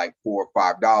steak for like $4 or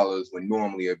 $5 when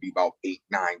normally it'd be about 8,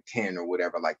 9, 10 or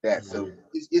whatever like that. So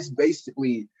it's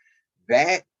basically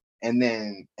that, and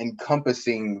then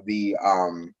encompassing the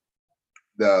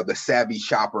savvy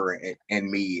shopper and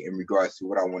me in regards to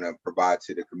what I want to provide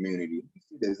to the community.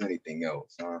 If there's anything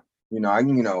else, I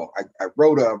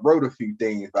wrote a few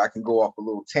things, but I can go off a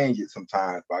little tangent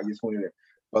sometimes. But I just wanted to.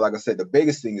 But like I said, the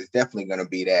biggest thing is definitely going to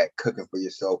be that cooking for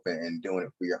yourself and doing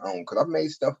it for your own. Because I've made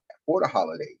stuff for the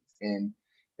holidays, and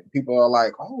people are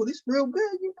like, "Oh, this real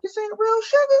good. This ain't real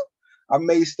sugar." I've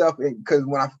made stuff because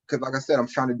like I said, I'm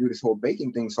trying to do this whole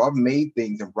baking thing. So I've made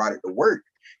things and brought it to work.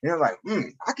 And I'm like,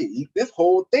 I can eat this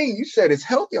whole thing. You said it's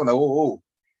healthy. I'm like,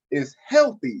 it's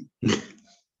healthy,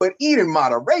 but eat in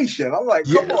moderation. I'm like,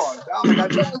 come on, dog. Like, I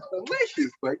know it's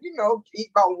delicious, but eat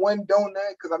about one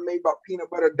donut, because I made about peanut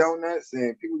butter donuts,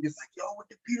 and people just like, yo, with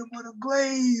the peanut butter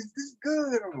glaze, this is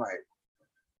good. I'm like,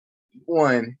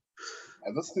 one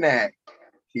as a snack,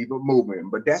 keep it moving.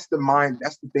 But that's the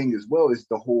thing as well, is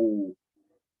the whole,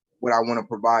 what I want to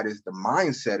provide is the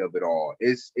mindset of it all.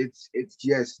 It's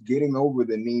just getting over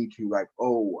the need to like,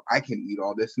 oh, I can eat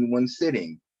all this in one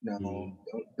sitting. No,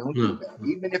 don't do that.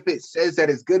 Even if it says that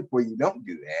it's good for you, don't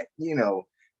do that.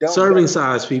 Serving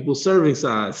size, people. Serving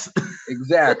size.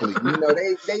 Exactly.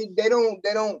 They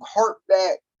don't harp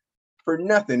that for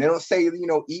nothing. They don't say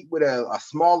eat with a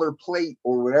smaller plate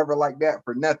or whatever like that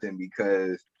for nothing,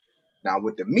 because now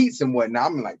with the meats and whatnot,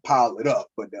 I'm like, pile it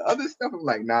up. But the other stuff, I'm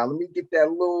like, nah, let me get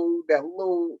that little,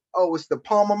 oh, it's the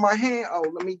palm of my hand. Oh,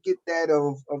 let me get that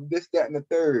of this, that, and the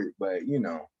third. But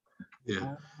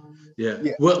Yeah.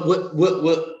 What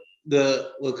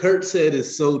Kurt said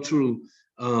is so true.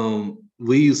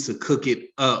 We used to cook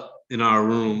it up in our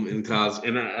room in college,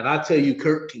 and I tell you,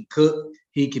 Kurt can cook.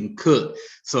 He can cook.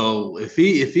 So if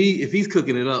he's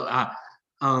cooking it up,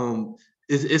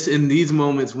 it's in these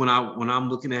moments when I'm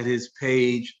looking at his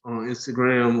page on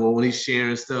Instagram or when he's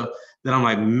sharing stuff that I'm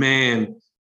like, man,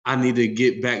 I need to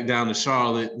get back down to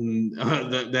Charlotte and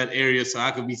that area so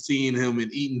I could be seeing him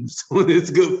and eating some of this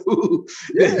good food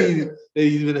that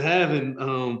he's been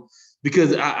having.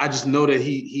 Because I just know that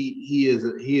he is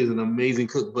an amazing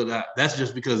cook, but that's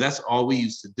just because that's all we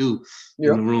used to do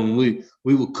in the room.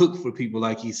 We would cook for people,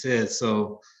 like he said.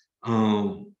 So,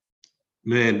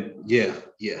 man, yeah.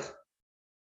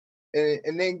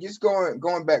 And then just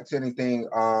going back to anything,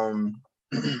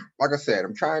 like I said,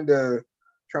 I'm trying to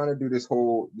do this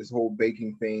whole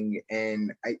baking thing,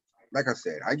 and I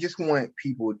just want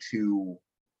people to,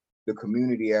 the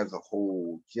community as a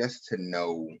whole, just to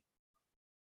know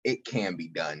it can be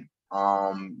done.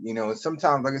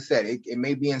 Sometimes, like I said, it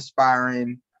may be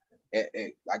inspiring.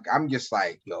 Like I'm just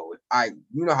like, yo,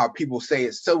 you know how people say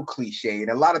it's so cliche, and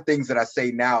a lot of things that I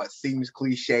say now, it seems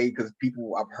cliche because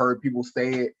I've heard people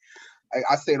say it.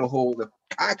 I say the whole, if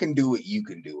I can do it, you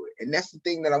can do it. And that's the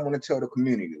thing that I want to tell the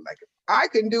community. Like, if I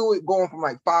can do it, going from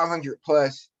like 500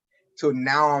 plus to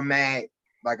now I'm at,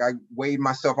 like, I weighed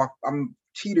myself. I'm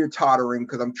teeter-tottering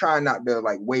because I'm trying not to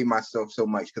like weigh myself so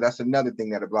much, because that's another thing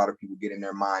that a lot of people get in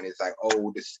their mind is like,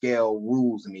 oh, the scale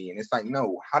rules me. And it's like,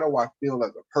 no, how do I feel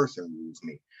as a person rules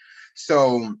me?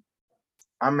 So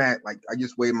I'm at, like, I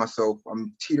just weighed myself.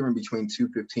 I'm teetering between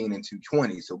 215 and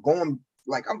 220. So going,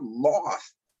 like, I'm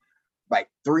lost like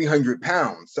 300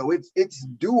 pounds. So it's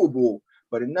doable.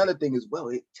 But another thing is, well,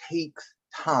 it takes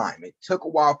time. It took a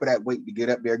while for that weight to get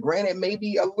up there. Granted,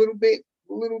 maybe a little bit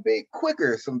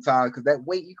quicker sometimes, because that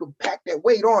weight, you can pack that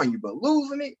weight on you, but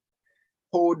losing it,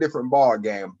 whole different ball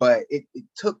game. But it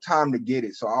took time to get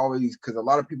it. So I always, because a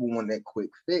lot of people want that quick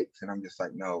fix, and I'm just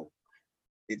like, no,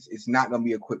 it's not going to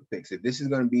be a quick fix. If this is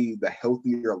going to be the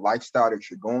healthier lifestyle that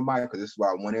you're going by, because this is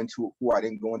what I went into it for. I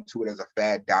didn't go into it as a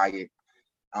fad diet.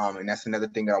 And that's another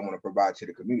thing that I want to provide to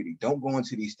the community. Don't go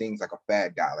into these things like a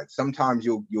fad diet. Like sometimes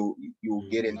you'll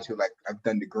get into, like, I've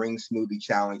done the green smoothie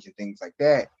challenge and things like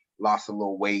that, lost a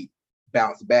little weight,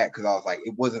 bounced back because I was like,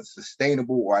 it wasn't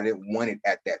sustainable, or I didn't want it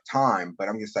at that time. But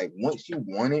I'm just like, once you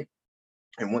want it,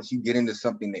 and once you get into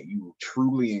something that you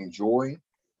truly enjoy,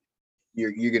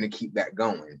 you're gonna keep that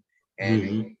going.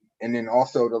 And and then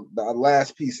also the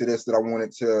last piece of this that I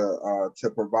wanted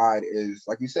to provide is,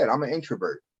 like you said, I'm an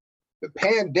introvert. The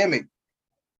pandemic,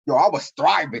 yo, I was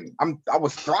thriving. I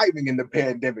was thriving in the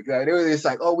pandemic. Like, it was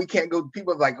like, oh, we can't go.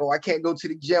 People are like, oh, I can't go to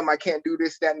the gym. I can't do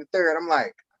this, that, and the third. I'm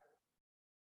like,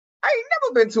 I ain't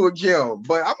never been to a gym,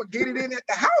 but I'm gonna get it in at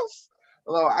the house.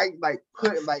 Well, I like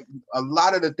put, like, a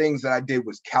lot of the things that I did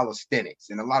was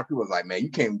calisthenics, and a lot of people was like, man, you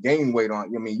can't gain weight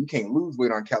on. I mean, you can't lose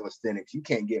weight on calisthenics. You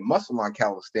can't get muscle on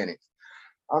calisthenics.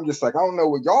 I'm just like, I don't know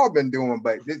what y'all been doing,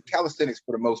 but this calisthenics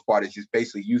for the most part is just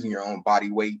basically using your own body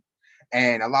weight.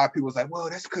 And a lot of people was like, well,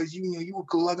 that's because you were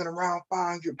lugging around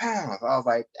 500 pounds. I was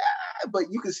like,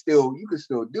 but you can still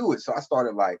do it. So I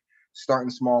started starting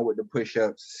small with the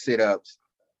push-ups, sit-ups.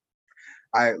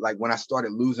 I like, when I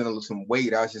started losing some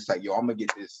weight, I was just like, yo, I'm gonna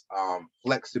get this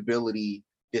flexibility,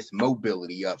 this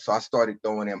mobility up. So I started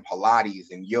throwing in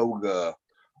Pilates and yoga,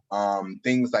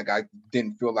 things like I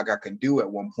didn't feel like I could do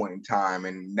at one point in time.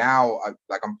 And now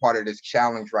I'm part of this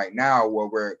challenge right now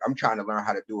where I'm trying to learn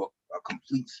how to do a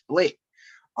complete split.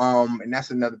 And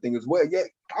that's another thing as well. Yeah,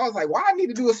 I was like, why I need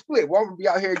to do a split? Why would be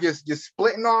out here just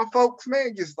splitting on folks,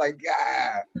 man? Just like,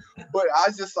 yeah. But I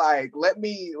was just like, let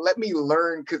me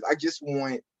learn, because I just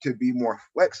want to be more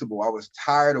flexible. I was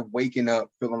tired of waking up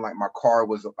feeling like my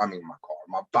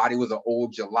body was an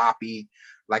old jalopy.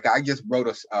 Like, I just wrote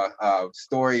a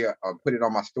story, put it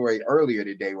on my story earlier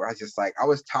today, where I was just like, I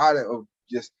was tired of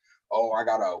just, oh, I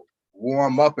gotta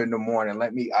warm up in the morning.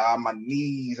 Let me, my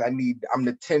knees, I'm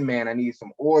the Tin Man. I need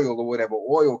some oil or whatever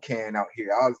oil can out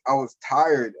here. I was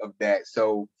tired of that.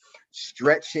 So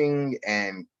stretching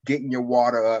and getting your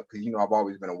water up, because, I've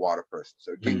always been a water person.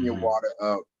 So getting your water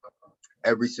up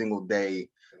every single day,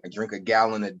 and drink a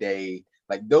gallon a day.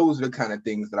 Like, those are the kind of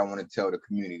things that I want to tell the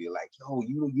community. Like, yo,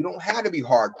 you don't have to be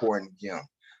hardcore in the gym.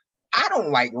 I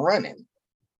don't like running.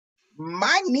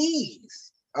 My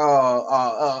knees,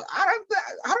 I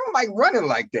don't like running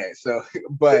like that. So,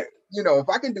 but if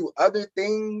I can do other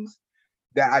things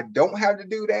that I don't have to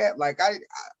do that, like I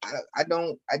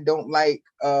don't like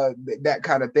that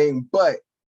kind of thing. But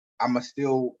I'm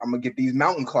gonna get these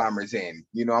mountain climbers in.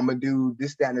 I'm gonna do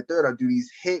this, that, and the third. I'll do these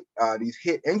hit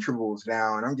intervals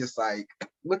now, and I'm just like,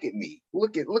 look at me,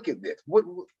 look at this.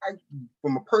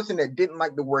 From a person that didn't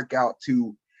like to work out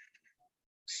to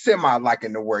semi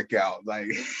liking to work out.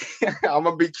 Like, I'm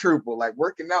gonna be truthful. Like,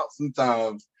 working out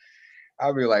sometimes,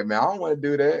 I'll be like, man, I don't want to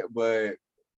do that, but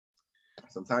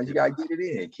sometimes you gotta get it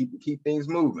in, keep things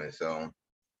moving. So,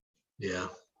 yeah,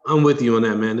 I'm with you on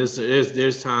that, man.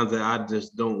 There's times that I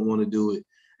just don't want to do it,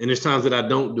 and there's times that I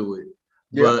don't do it.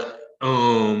 Yeah.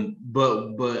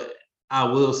 But I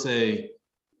will say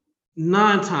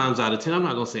 9 times out of 10, I'm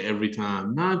not gonna say every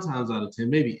time, 9 times out of 10,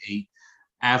 maybe 8,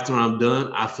 after I'm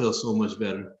done, I feel so much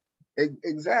better.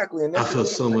 Exactly. And I that's feel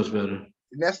so much better.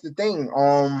 And that's the thing.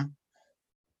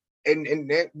 And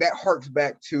that harks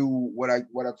back to what I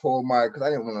told my, because I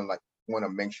didn't want to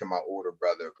mention my older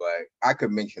brother, but I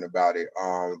could mention about it.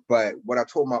 But what I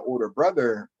told my older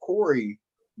brother, Corey,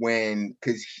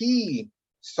 because he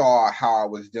saw how I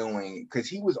was doing, because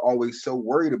he was always so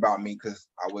worried about me because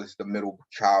I was the middle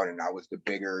child and I was the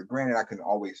bigger. Granted, I can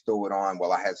always throw it on,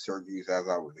 well, I had surgeries as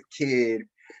I was a kid,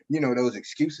 those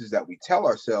excuses that we tell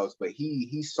ourselves, but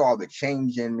he saw the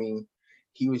change in me.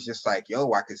 He was just like,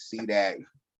 yo, I could see that.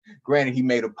 Granted, he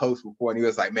made a post before and he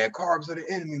was like, man, carbs are the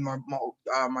enemy. My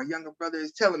younger brother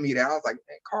is telling me that. I was like,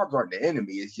 man, carbs aren't the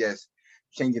enemy. It's just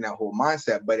changing that whole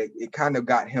mindset. But it kind of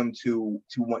got him to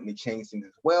wanting to change things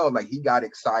as well. Like, he got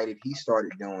excited. He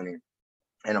started doing it.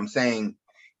 And I'm saying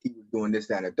he was doing this,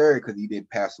 that, and the third because he did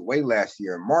pass away last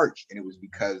year in March. And it was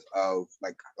because of,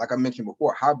 like I mentioned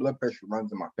before, high blood pressure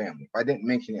runs in my family. If I didn't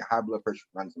mention it, high blood pressure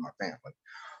runs in my family.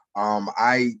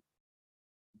 I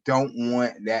don't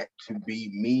want that to be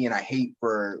me, and I hate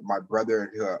for my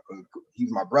brother to,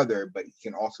 he's my brother, but he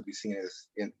can also be seen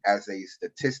as a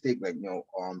statistic, like,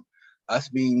 us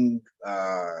being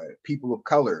people of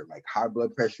color, like high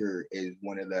blood pressure is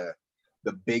one of the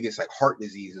biggest, like heart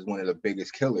disease is one of the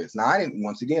biggest killers. Now, I'm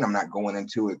not going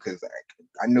into it because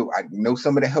I know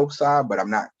some of the health side, but I'm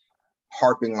not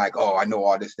harping like, oh, I know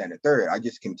all this, that, and the third. I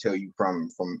just can tell you from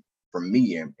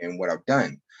me and what I've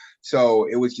done. So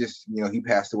it was just, he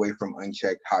passed away from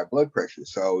unchecked high blood pressure.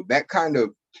 So that kind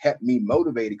of kept me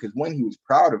motivated because one, he was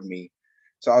proud of me.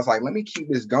 So I was like, let me keep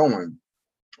this going,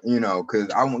 because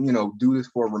I want, do this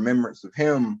for remembrance of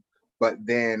him, but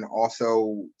then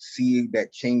also see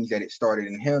that change that it started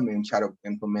in him and try to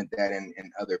implement that in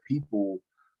other people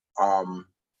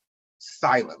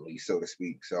silently, so to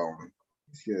speak. So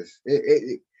it's just,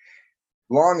 it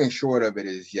long and short of it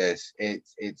is just, it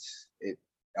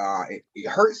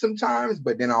hurts sometimes,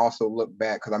 but then I also look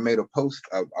back because I made a post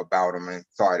about him, and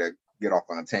sorry to get off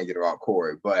on a tangent about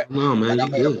Corey, but no, man, I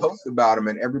made a post about him,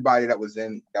 and everybody that was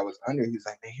under, he was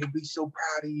like, man, he'll be so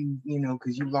proud of you,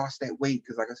 because you lost that weight.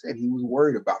 Because like I said, he was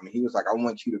worried about me. He was like, I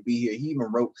want you to be here. He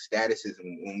even wrote statuses,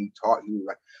 and when we talked, he was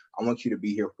like, I want you to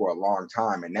be here for a long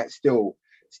time. And that still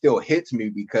hits me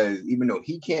because even though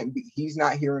he's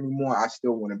not here anymore, I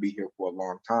still want to be here for a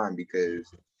long time because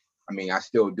I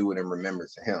still do it in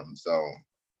remembrance of him. So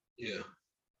yeah,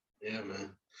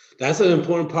 man, that's an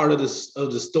important part of the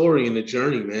story and the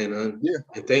journey, man. Yeah,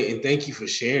 and thank you for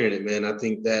sharing it, man. I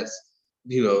think that's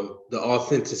the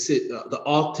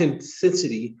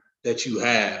authenticity that you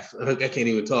have. I can't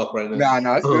even talk right now.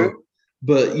 No, it's good.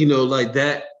 But like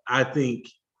that, I think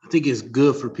it's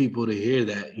good for people to hear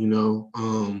that,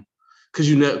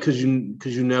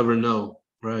 because you never know,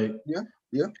 right? Yeah.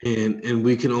 And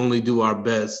we can only do our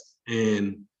best.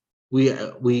 And we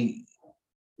are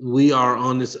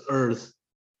on this earth,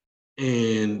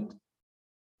 and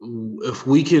if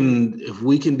we can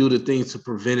do the things to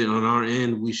prevent it on our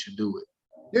end, we should do it.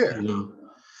 Yeah.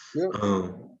 Yeah.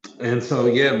 And so,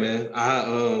 yeah, man,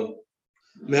 I'm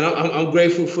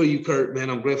grateful for you, Kurt, man.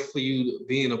 I'm grateful for you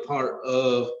being a part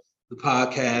of the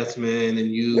podcast, man,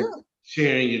 and you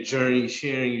sharing your journey,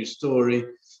 sharing your story.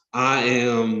 I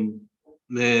am,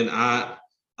 man, I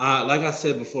like I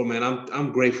said before, man,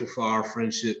 I'm grateful for our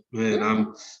friendship,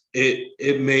 man.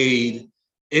 It made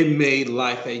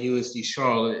life at UNC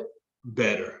Charlotte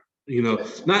better. Not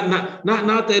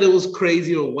that it was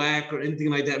crazy or whack or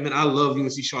anything like that, man. I love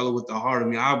UNC Charlotte with the heart of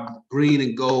me. I'm green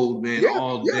and gold, man,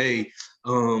 all day.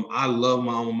 I love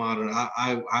my alma mater.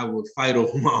 I would fight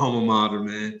over my alma mater,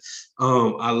 man.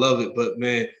 I love it. But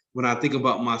man, when I think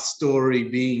about my story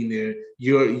being there,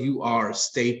 you are a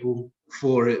staple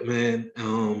for it, man.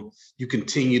 You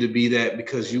continue to be that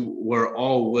because you were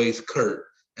always Kurt.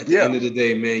 At the end of the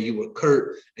day, man, you were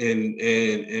Kurt, and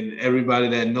everybody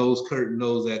that knows Kurt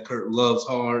knows that Kurt loves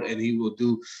hard, and he will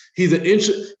do. He's an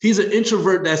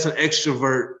introvert that's an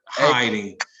extrovert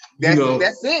hiding. That's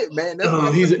it, man.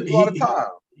 He's an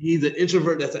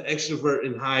introvert that's an extrovert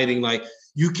in hiding. Like,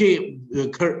 you can't.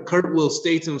 Kurt will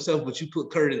stay to himself, but you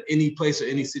put Kurt in any place or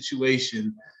any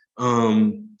situation,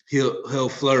 he'll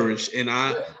flourish. And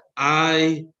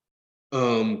I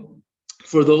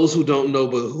for those who don't know,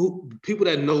 but people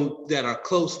that know that are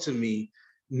close to me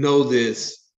know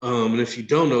this. And if you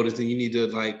don't know this, then you need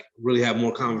to really have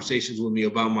more conversations with me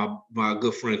about my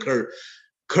good friend Kurt.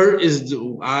 Kurt is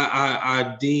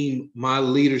I deem my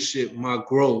leadership, my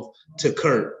growth to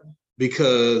Kurt,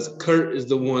 because Kurt is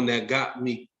the one that got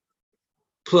me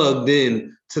plugged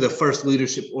in to the first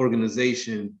leadership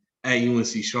organization at UNC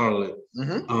Charlotte.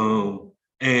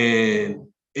 And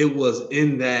it was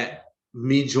in that,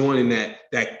 me joining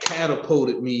that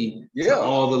catapulted me to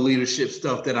all the leadership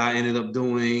stuff that I ended up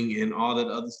doing and all that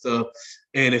other stuff.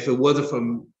 And if it wasn't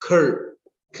from Kurt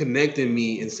connecting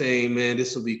me and saying, man,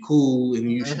 this will be cool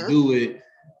and you should do it,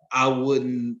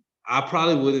 I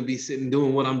probably wouldn't be sitting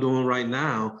doing what I'm doing right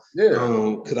now.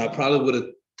 Because I probably would have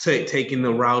taken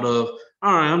the route of,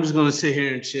 all right, I'm just gonna sit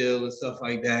here and chill and stuff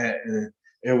like that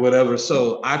and whatever.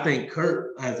 So I think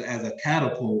Kurt as a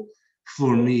catapult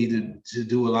for me to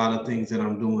do a lot of things that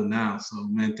I'm doing now. So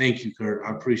man, thank you, Kurt.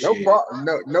 I appreciate it.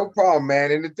 No problem,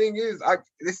 man. And the thing is,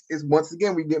 this is once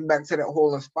again we get back to that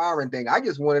whole inspiring thing. I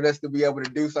just wanted us to be able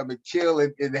to do something, chill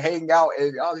and hang out.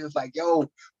 And I was just like, yo,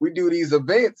 we do these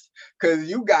events because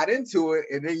you got into it,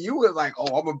 and then you was like,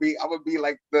 oh, I'm gonna be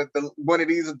like the one of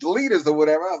these leaders or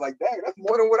whatever. I was like, dang, that's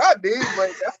more than what I did. But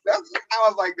that's I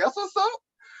was like, that's what's up.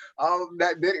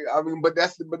 But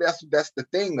that's the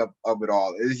thing of it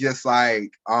all. It's just like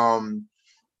kind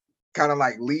of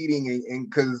like leading and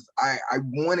because I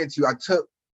took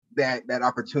that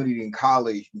opportunity in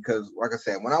college because, like I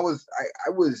said, when I was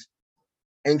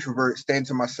introvert, staying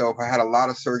to myself. I had a lot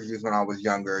of surgeries when I was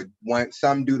younger.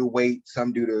 Some due to weight,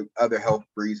 some due to other health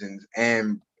reasons,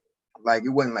 and like it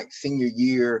wasn't like senior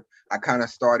year I kind of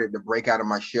started to break out of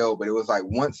my shell. But it was like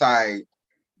once I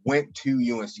went to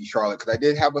UNC Charlotte, because I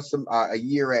did have a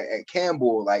year at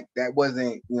Campbell. Like that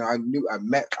wasn't, I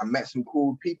met some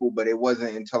cool people, but it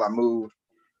wasn't until I moved,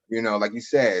 like you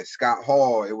said, Scott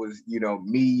Hall. It was,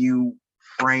 me, you,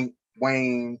 Frank,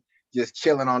 Wayne, just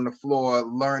chilling on the floor,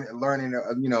 learning,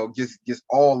 just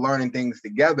all learning things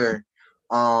together.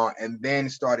 And then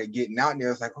started getting out there.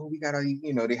 It's like, oh, we got to,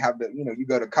 they have the, you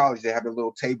go to college, they have the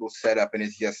little table set up, and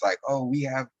it's just like, oh, we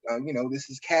have, this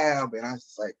is Cab, and I was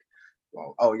just like,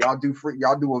 well, oh, y'all do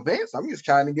events? I'm just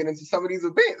trying to get into some of these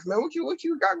events, man. What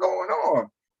you got going on?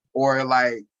 Or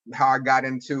like how I got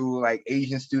into like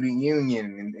Asian Student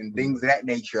Union and things of that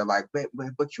nature. Like,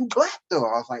 but you black though.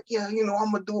 I was like, yeah, I'm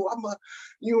gonna do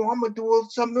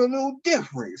something a little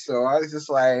different. So I was just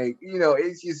like,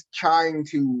 it's just trying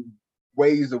to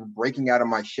ways of breaking out of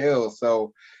my shell.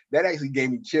 So that actually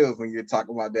gave me chills when you're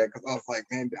talking about that, because I was like,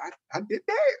 man, I did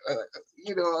that. I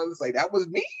was like, that was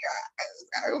me.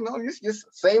 I don't know, it's just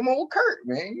same old Kurt,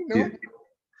 man. Yeah.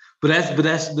 But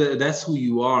that's who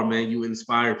you are, man. You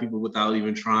inspire people without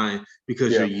even trying,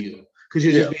 because you're you, because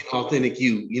you're just being authentic,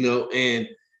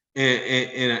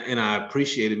 and I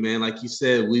appreciate it, man. Like you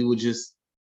said, we would just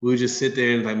sit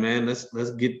there and like, man, let's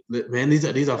get, man,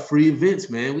 these are free events,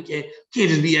 man. We can't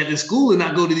just be at this school and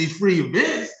not go to these free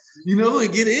events,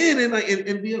 and get in and like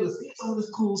and be able to see some of this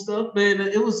cool stuff, man.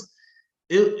 It was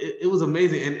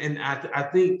amazing, and I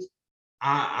think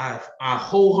I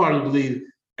wholeheartily believe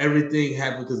everything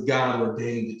happened because God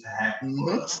ordained it to happen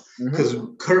for us. Because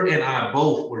Kurt and I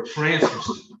both were transfer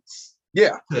students.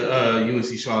 Yeah. To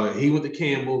UNC Charlotte. He went to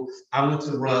Campbell. I went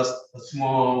to Rust, a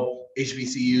small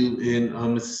HBCU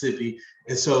in Mississippi,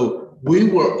 and so we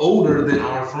were older than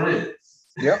our friends.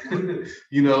 Yep.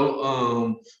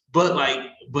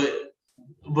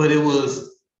 But it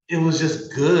was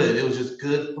just good. It was just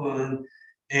good fun,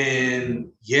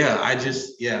 and it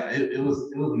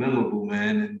was memorable,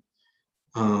 man.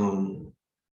 And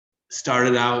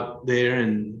started out there,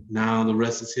 and now the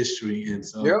rest is history. And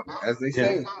so, as they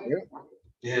say.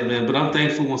 Yeah, man. But I'm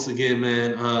thankful once again,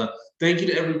 man. Thank you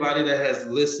to everybody that has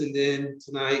listened in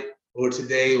tonight or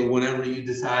today or whenever you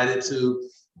decided to.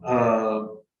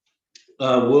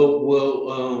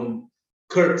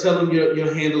 Kurt, tell them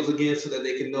your handles again so that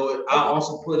they can know it. I'll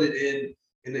also put it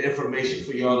in the information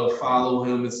for y'all to follow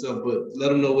him and stuff, but let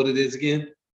them know what it is again.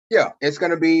 Yeah, it's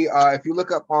going to be, if you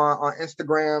look up on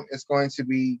Instagram, it's going to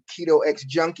be Keto X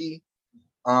Junkie.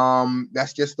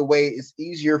 That's just the way it's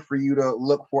easier for you to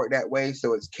look for it that way.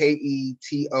 So it's KETOXJUNKIE.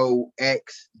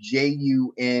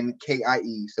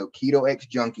 So Keto X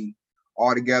Junkie,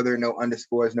 all together, no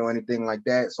underscores, no anything like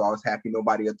that. So I was happy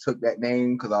nobody took that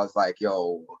name, because I was like,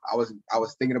 yo, I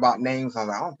was thinking about names. I was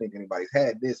like, I don't think anybody's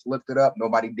had this. Looked it up,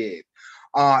 nobody did.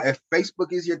 If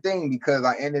Facebook is your thing, because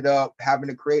I ended up having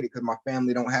to create it because my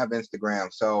family don't have Instagram.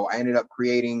 So I ended up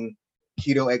creating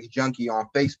Keto X Junkie on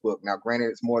Facebook. Now, granted,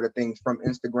 it's more the things from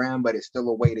Instagram, but it's still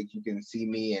a way that you can see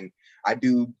me. And I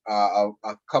do a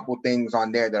couple things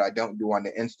on there that I don't do on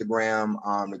the Instagram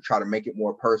to try to make it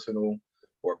more personal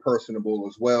or personable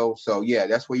as well. So yeah,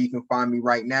 that's where you can find me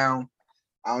right now.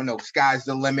 I don't know, sky's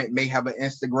the limit. May have an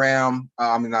Instagram.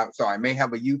 May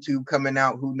have a YouTube coming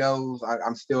out. Who knows?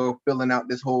 I'm still filling out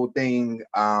this whole thing.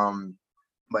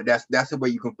 But that's the way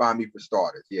you can find me for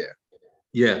starters. Yeah.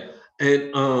 Yeah, and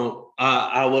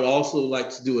I would also like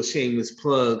to do a shameless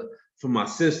plug for my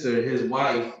sister, his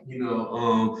wife.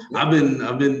 I've been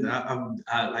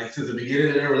I like since the beginning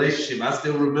of their relationship. I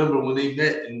still remember when they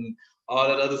met and all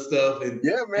that other stuff. And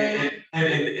yeah, man.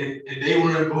 And they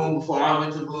were in Boone before I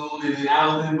went to Boone, and then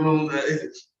I was in Boone.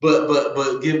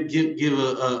 But give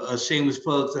a shameless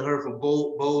plug to her for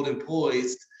Bold and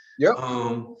Poised. Yep.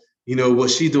 What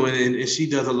she's doing, and she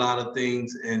does a lot of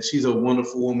things, and she's a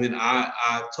wonderful woman.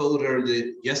 I told her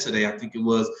that yesterday, I think it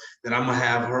was, that I'm gonna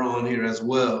have her on here as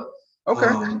well. Okay.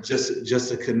 Just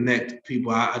to connect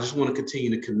people. I just want to continue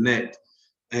to connect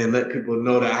and let people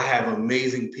know that I have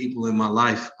amazing people in my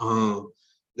life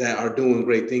that are doing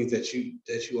great things that you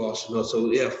all should know.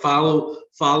 So yeah, follow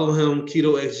him,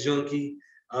 Keto X Junkie.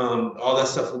 All that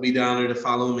stuff will be down there to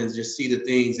follow him and just see the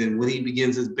things. And when he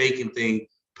begins his baking thing,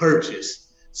 purchase.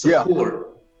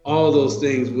 Support, all those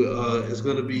things. Is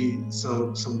going to be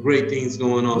some great things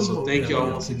going on. So thank y'all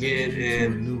once again,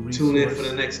 and tune in for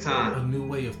the next time. A new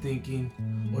way of thinking,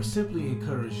 or simply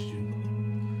encouraged you.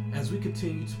 As we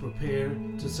continue to prepare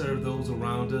to serve those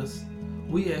around us,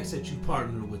 we ask that you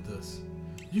partner with us.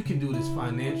 You can do this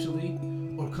financially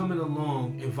or coming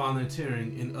along and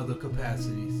volunteering in other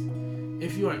capacities.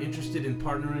 If you are interested in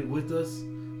partnering with us,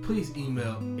 please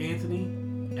email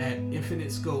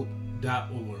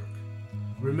Anthony@infinitescope.org.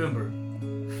 Remember,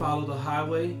 follow the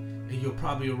highway and you'll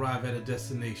probably arrive at a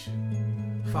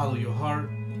destination. Follow your heart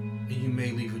and you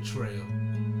may leave a trail.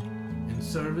 In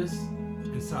service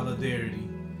and solidarity,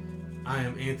 I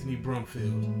am Anthony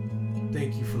Brumfield.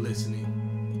 Thank you for listening.